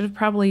of, I should have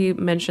probably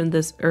mentioned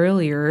this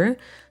earlier.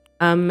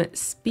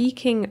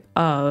 Speaking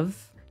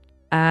of,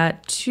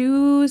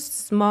 two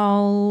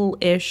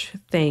small-ish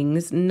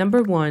things.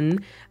 Number one,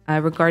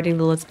 regarding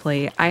the Let's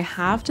Play, I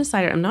have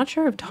decided, I'm not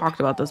sure I've talked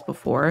about this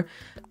before,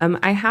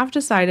 I have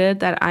decided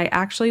that I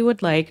actually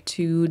would like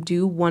to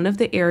do one of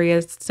the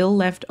areas still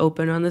left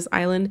open on this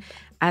island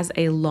as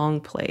a long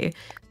play.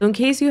 So in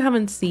case you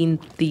haven't seen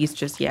these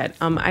just yet,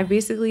 I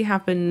basically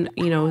have been,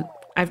 you know,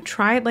 I've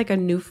tried like a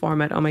new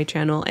format on my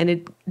channel and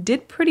it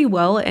did pretty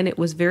well and it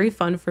was very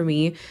fun for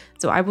me.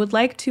 So I would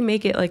like to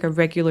make it like a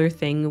regular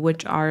thing,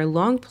 which are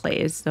long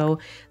plays. So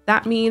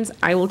that means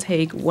I will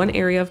take one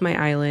area of my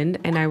island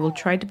and I will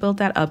try to build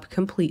that up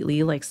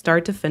completely, like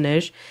start to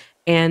finish.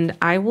 And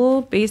I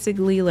will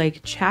basically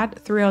like chat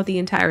throughout the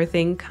entire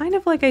thing, kind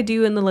of like I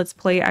do in the Let's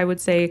Play, I would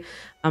say.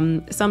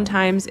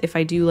 Sometimes if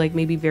I do like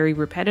maybe very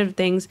repetitive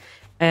things,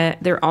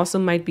 there also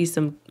might be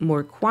some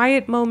more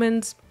quiet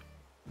moments.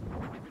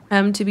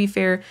 to be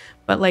fair,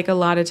 but like a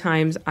lot of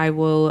times I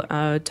will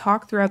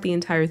talk throughout the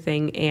entire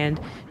thing and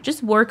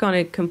just work on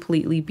it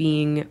completely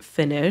being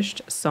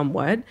finished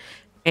somewhat.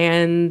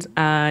 And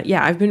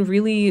yeah, I've been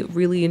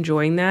really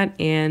enjoying that.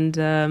 And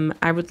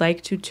I would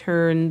like to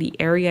turn the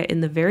area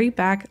in the very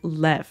back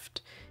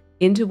left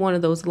into one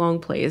of those long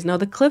plays. Now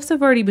the cliffs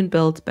have already been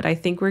built, but I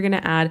think we're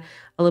gonna add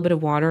a little bit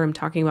of water. I'm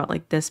talking about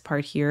like this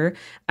part here,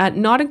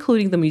 not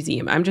including the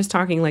museum. I'm just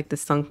talking like the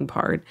sunken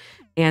part.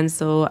 And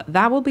so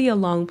that will be a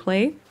long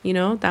play, you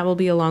know, that will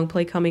be a long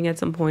play coming at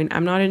some point.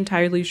 I'm not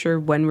entirely sure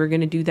when we're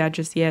going to do that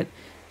just yet,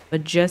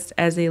 but just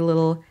as a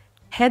little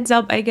heads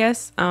up, I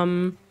guess.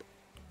 And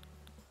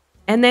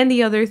then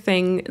the other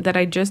thing that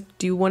I just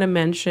do want to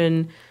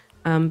mention,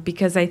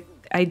 because I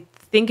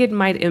think it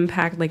might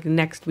impact like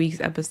next week's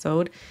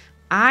episode.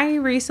 I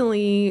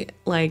recently,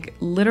 like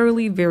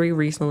literally very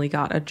recently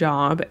got a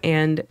job,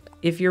 and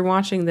if you're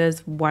watching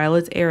this while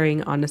it's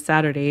airing on a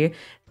Saturday,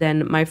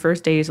 then my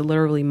first day is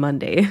literally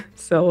Monday.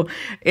 So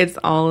it's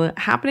all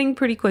happening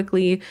pretty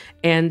quickly.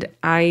 And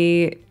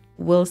I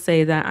will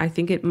say that I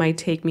think it might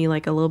take me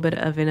like a little bit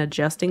of an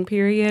adjusting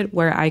period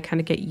where I kind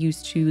of get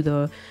used to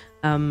the,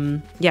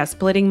 yeah,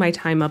 splitting my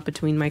time up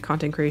between my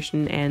content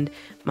creation and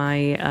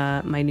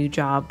my, my new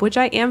job, which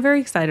I am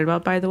very excited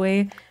about, by the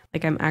way.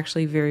 Like I'm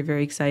actually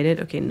very excited.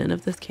 Okay, none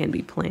of this can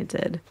be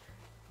planted.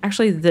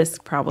 Actually, this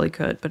probably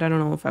could, but I don't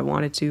know if I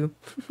wanted to.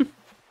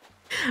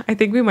 I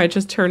think we might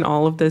just turn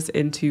all of this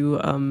into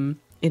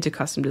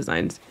custom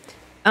designs.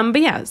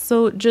 But yeah,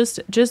 so just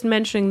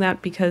mentioning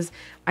that because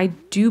I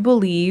do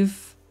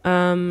believe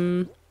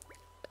that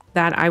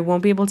I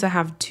won't be able to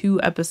have 2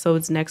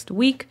 episodes next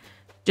week,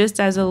 just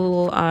as a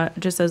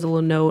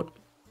little note.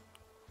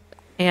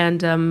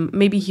 And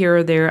maybe here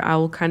or there,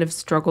 I'll kind of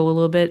struggle a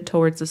little bit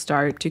towards the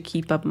start to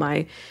keep up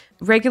my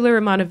regular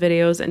amount of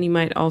videos. And you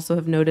might also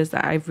have noticed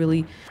that I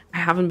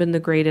haven't been the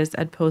greatest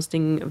at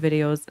posting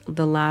videos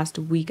the last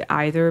week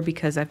either,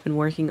 because I've been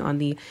working on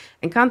the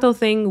Encanto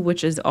thing,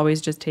 which is always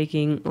just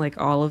taking like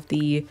all of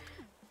the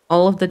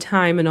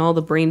time and all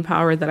the brain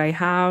power that I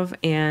have.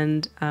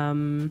 And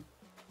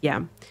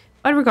yeah,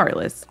 but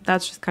regardless,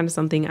 that's just kind of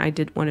something I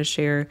did want to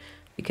share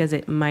because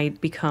it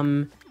might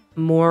become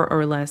more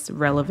or less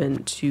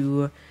relevant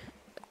to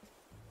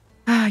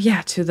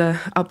yeah, to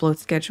the upload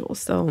schedule.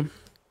 So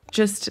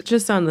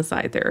just on the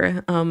side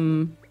there.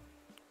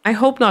 I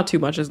hope not too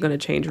much is going to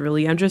change,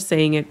 really. I'm just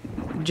saying it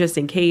just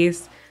in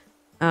case.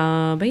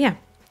 But yeah.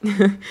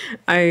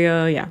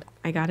 Yeah,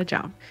 I got a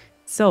job.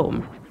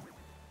 So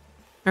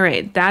all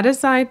right, that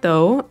aside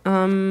though,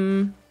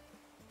 I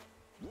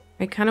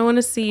kind of want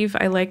to see if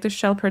I like the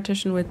shell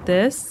partition with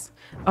this.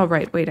 Oh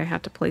right, wait, I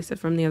had to place it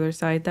from the other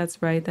side.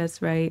 That's right.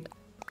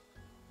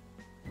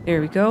 There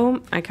we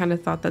go. I kind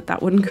of thought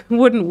that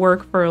wouldn't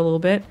work for a little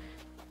bit.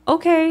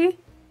 Okay.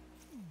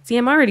 See,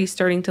 I'm already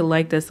starting to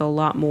like this a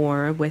lot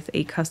more with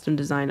a custom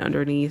design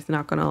underneath,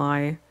 not gonna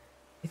lie.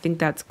 I think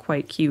that's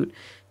quite cute.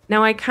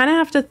 Now I kind of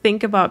have to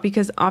think about,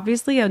 because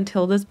obviously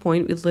until this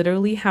point, we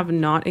literally have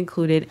not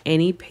included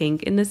any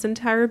pink in this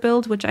entire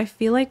build, which I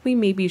feel like we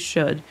maybe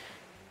should.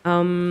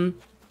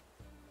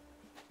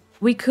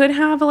 We could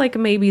have like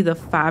maybe the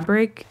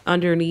fabric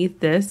underneath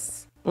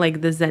this,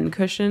 like the Zen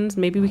cushions.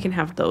 Maybe we can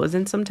have those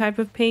in some type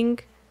of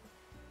pink.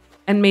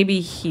 And maybe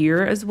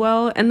here as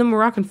well. And the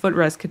Moroccan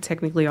footrest could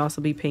technically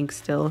also be pink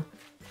still.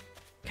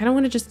 Kind of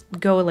want to just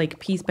go like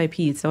piece by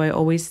piece, so I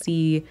always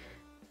see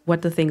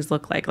what the things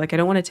look like. Like I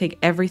don't want to take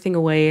everything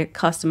away,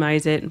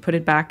 customize it, and put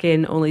it back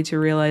in only to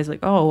realize like,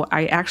 oh,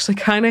 I actually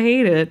kind of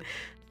hate it.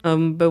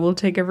 But we'll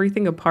take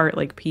everything apart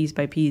like piece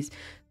by piece.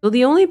 So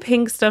the only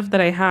pink stuff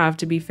that I have,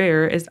 to be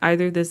fair, is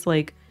either this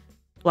like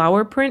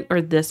flower print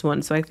or this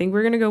one. So I think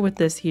we're gonna go with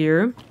this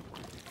here.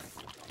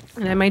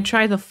 And I might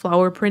try the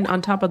flower print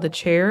on top of the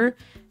chair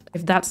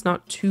if that's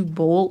not too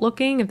bold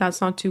looking, if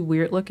that's not too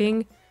weird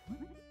looking.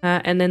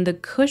 And then the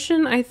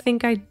cushion, I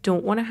think I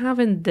don't want to have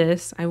in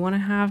this. I want to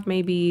have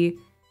maybe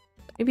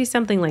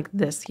something like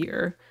this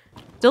here.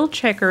 Still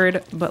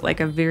checkered, but like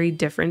a very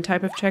different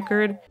type of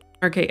checkered.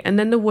 Okay, and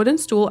then the wooden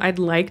stool, I'd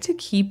like to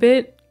keep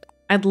it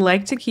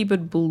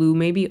blue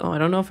maybe. Oh, I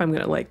don't know if I'm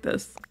gonna like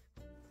this.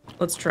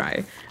 Let's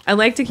try. I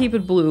like to keep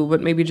it blue,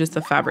 but maybe just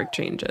the fabric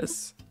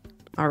changes.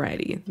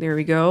 Alrighty, there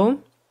we go.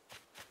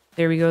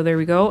 There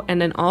we go. And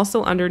then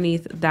also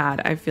underneath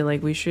that, I feel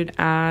like we should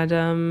add,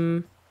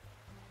 oh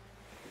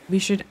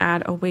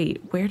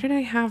wait, where did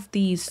I have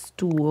the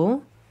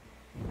stool?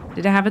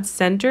 Did I have it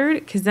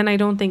centered? Because then I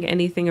don't think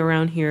anything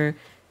around here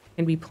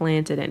can be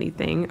planted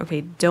anything.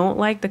 Okay, don't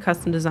like the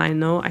custom design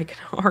though. I can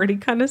already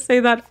kind of say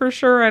that for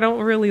sure. I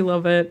don't really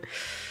love it.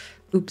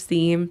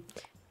 Oopsie.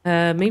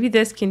 Maybe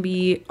this can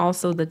be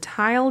also the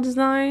tile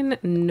design.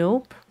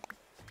 Nope.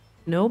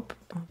 Oh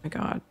my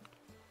god.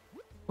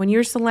 When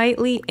you're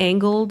slightly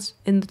angled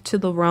into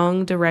the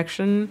wrong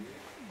direction,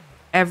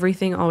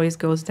 everything always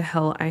goes to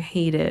hell. I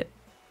hate it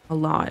a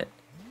lot.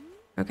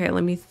 Okay,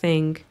 let me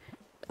think.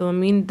 So I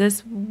mean,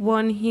 this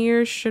one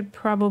here should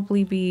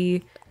probably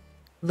be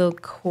the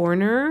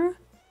corner.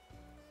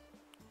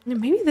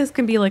 Maybe this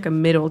can be like a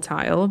middle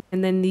tile.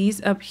 And then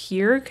these up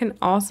here can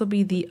also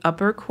be the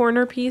upper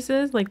corner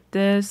pieces, like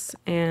this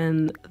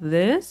and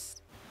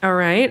this. All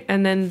right,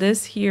 and then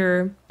this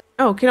here,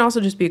 oh, it can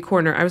also just be a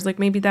corner. I was like,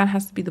 maybe that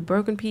has to be the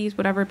broken piece,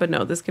 whatever, but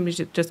no, this can be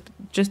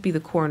just be the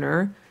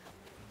corner,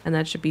 and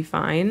that should be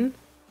fine.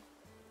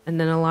 And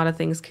then a lot of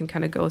things can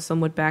kind of go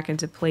somewhat back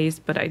into place,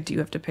 but I do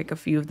have to pick a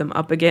few of them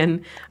up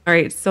again. All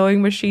right,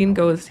 sewing machine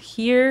goes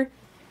here.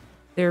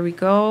 There we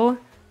go.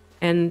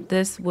 And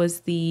this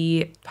was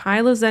the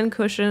pile of Zen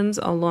cushions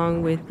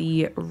along with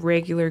the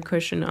regular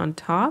cushion on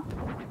top.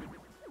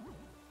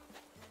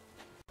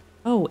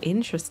 Oh,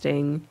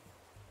 interesting.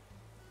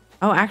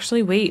 Oh,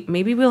 actually, wait,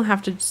 maybe we'll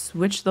have to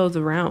switch those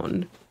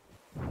around.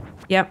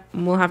 Yep,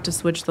 we'll have to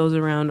switch those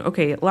around.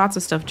 Okay, lots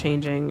of stuff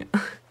changing.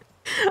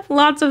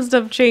 Lots of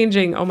stuff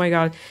changing. Oh my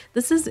god.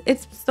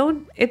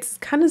 It's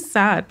kind of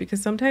sad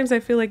because sometimes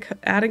I feel like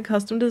adding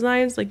custom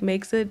designs like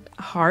makes it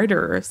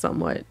harder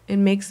somewhat. It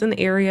makes an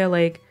area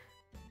like,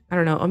 I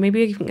don't know, or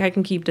maybe I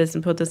can keep this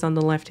and put this on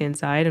the left-hand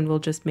side and we'll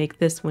just make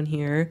this one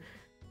here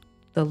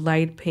the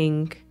light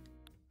pink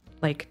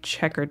like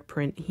checkered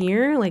print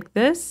here like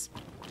this.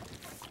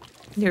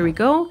 There we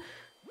go.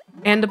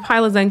 And the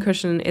pile of Zen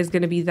cushion is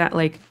going to be that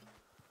like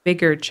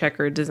bigger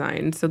checkered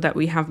design so that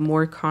we have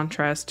more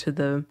contrast to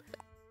the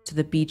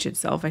beach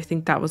itself. I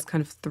think that was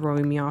kind of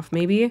throwing me off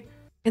maybe.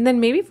 And then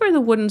maybe for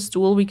the wooden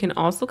stool, we can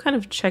also kind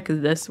of check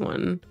this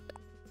one.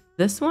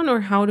 This one, or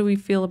how do we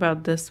feel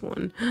about this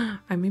one?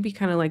 I maybe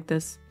kind of like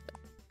this.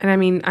 And I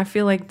mean, I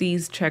feel like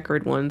these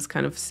checkered ones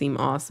kind of seem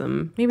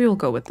awesome. Maybe we'll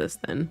go with this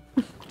then.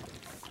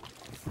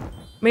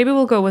 Maybe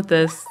we'll go with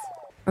this.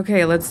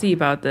 Okay, let's see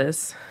about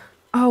this.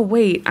 Oh,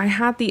 wait, I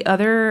had the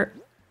other...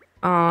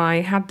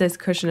 I had this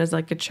cushion as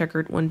like a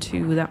checkered one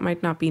too. That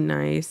might not be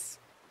nice.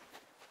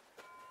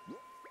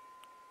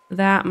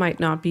 That might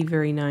not be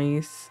very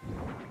nice.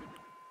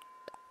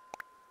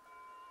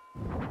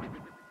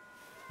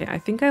 Yeah, I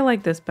think I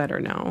like this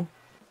better now.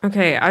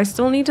 Okay, I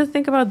still need to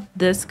think about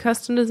this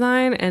custom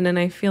design, and then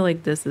I feel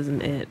like this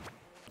isn't it.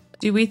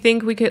 Do we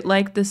think we could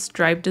like this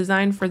stripe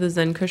design for the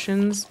Zen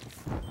cushions?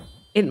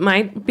 It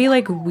might be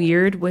like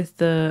weird with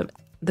the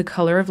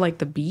color of like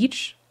the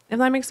beach, if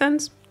that makes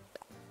sense.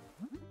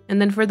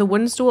 And then for the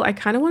wooden stool, I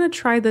kind of want to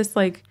try this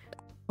like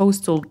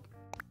coastal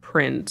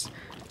print.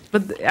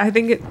 But I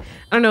think I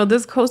don't know,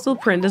 this coastal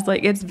print is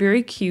like, it's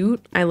very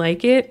cute. I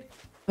like it.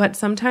 But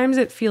sometimes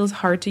it feels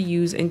hard to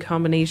use in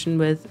combination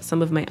with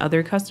some of my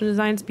other custom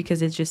designs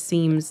because it just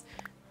seems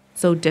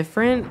so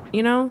different,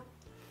 you know?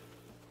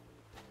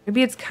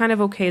 Maybe it's kind of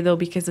okay though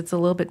because it's a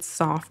little bit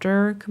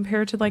softer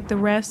compared to like the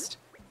rest.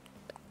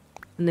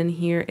 And then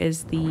here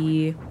is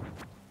the...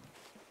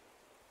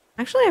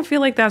 Actually, I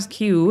feel like that's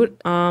cute.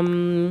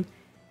 I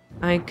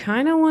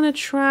kind of want to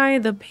try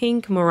the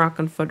pink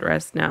Moroccan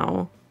footrest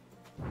now.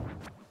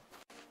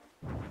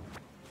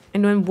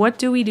 And then what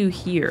do we do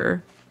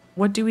here?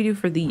 What do we do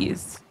for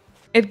these?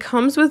 It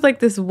comes with like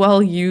this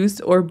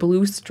well-used or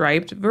blue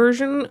striped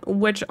version,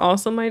 which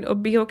also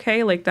might be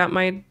okay. Like that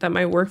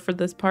might work for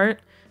this part.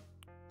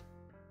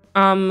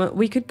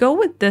 We could go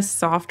with this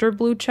softer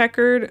blue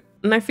checkered.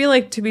 And I feel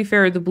like, to be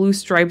fair, the blue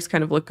stripes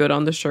kind of look good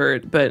on the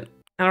shirt, but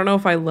I don't know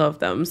if I love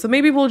them. So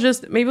maybe we'll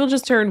just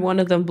turn one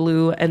of them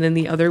blue and then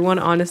the other one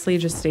honestly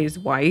just stays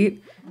white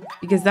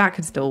because that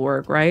could still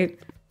work, right?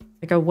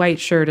 Like a white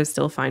shirt is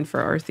still fine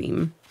for our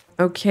theme.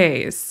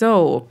 Okay,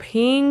 so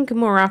pink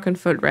Moroccan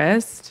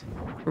footrest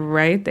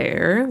right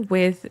there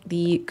with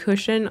the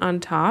cushion on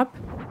top.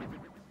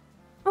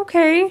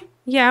 Okay,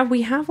 yeah,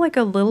 we have like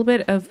a little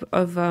bit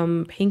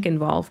of pink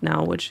involved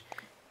now, which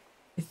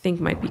I think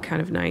might be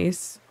kind of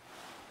nice.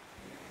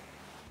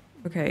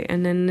 Okay,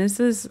 and then this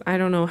is, I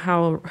don't know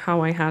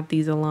how I had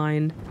these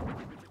aligned,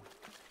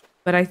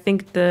 but I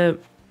think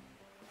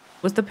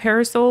was the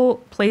parasol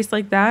placed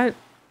like that?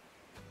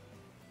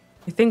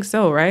 I think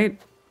so, right?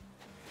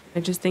 I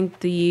just think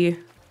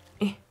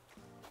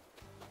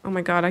oh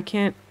my god, I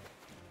can't,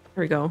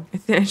 there we go.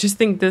 I just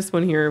think this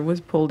one here was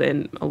pulled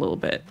in a little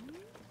bit.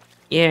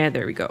 Yeah,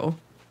 there we go.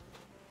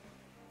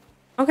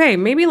 Okay,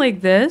 maybe like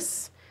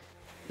this.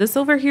 This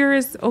over here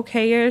is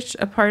okay-ish,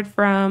 apart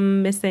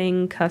from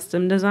missing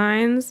custom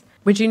designs.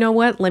 But you know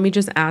what? Let me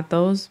just add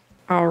those.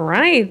 All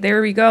right,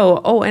 there we go.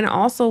 Oh, and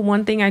also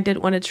one thing I did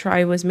want to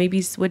try was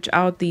maybe switch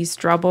out the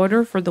straw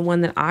border for the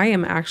one that I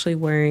am actually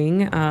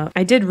wearing.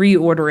 I did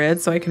reorder it,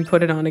 so I can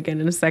put it on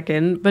again in a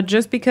second. But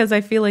just because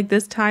I feel like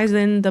this ties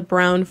in the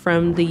brown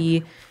from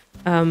the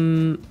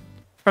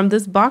from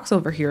this box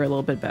over here a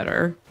little bit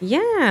better.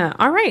 Yeah,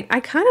 all right. I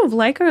kind of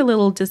like our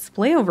little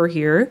display over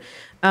here.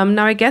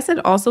 Now, I guess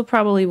it also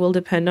probably will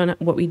depend on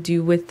what we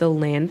do with the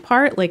land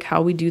part, like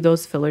how we do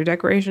those filler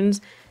decorations.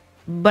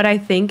 But I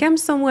think I'm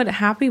somewhat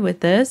happy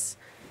with this.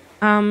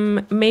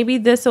 Maybe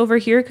this over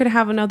here could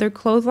have another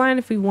clothesline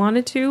if we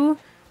wanted to.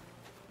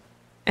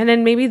 And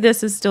then maybe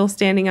this is still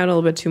standing out a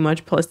little bit too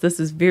much. Plus, this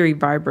is very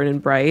vibrant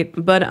and bright.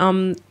 But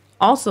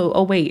also,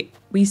 oh wait,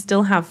 we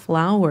still have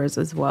flowers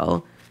as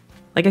well.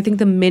 Like, I think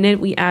the minute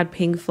we add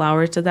pink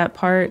flowers to that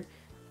part,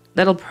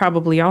 that'll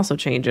probably also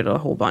change it a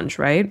whole bunch,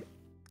 right?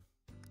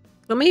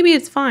 So maybe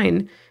it's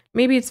fine.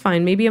 Maybe it's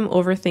fine. Maybe I'm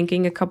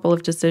overthinking a couple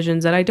of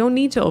decisions that I don't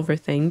need to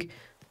overthink,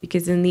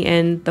 because in the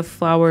end, the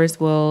flowers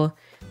will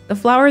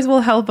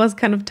help us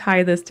kind of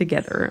tie this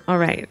together. All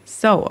right.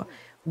 So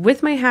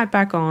with my hat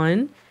back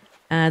on,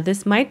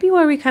 this might be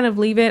where we kind of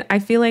leave it. I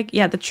feel like,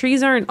 yeah, the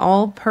trees aren't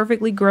all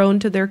perfectly grown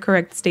to their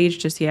correct stage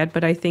just yet,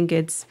 but I think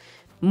it's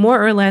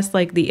more or less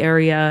like the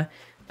area,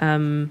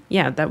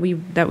 yeah, that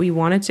we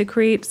wanted to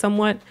create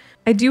somewhat.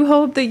 I do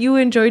hope that you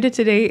enjoyed it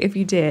today. If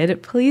you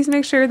did, please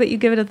make sure that you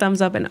give it a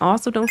thumbs up, and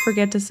also don't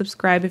forget to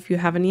subscribe if you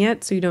haven't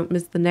yet, so you don't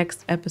miss the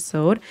next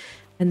episode.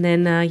 And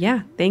then,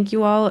 yeah, thank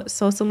you all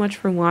so much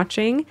for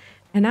watching,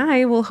 and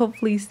I will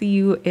hopefully see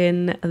you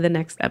in the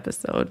next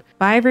episode.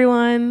 Bye,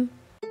 everyone.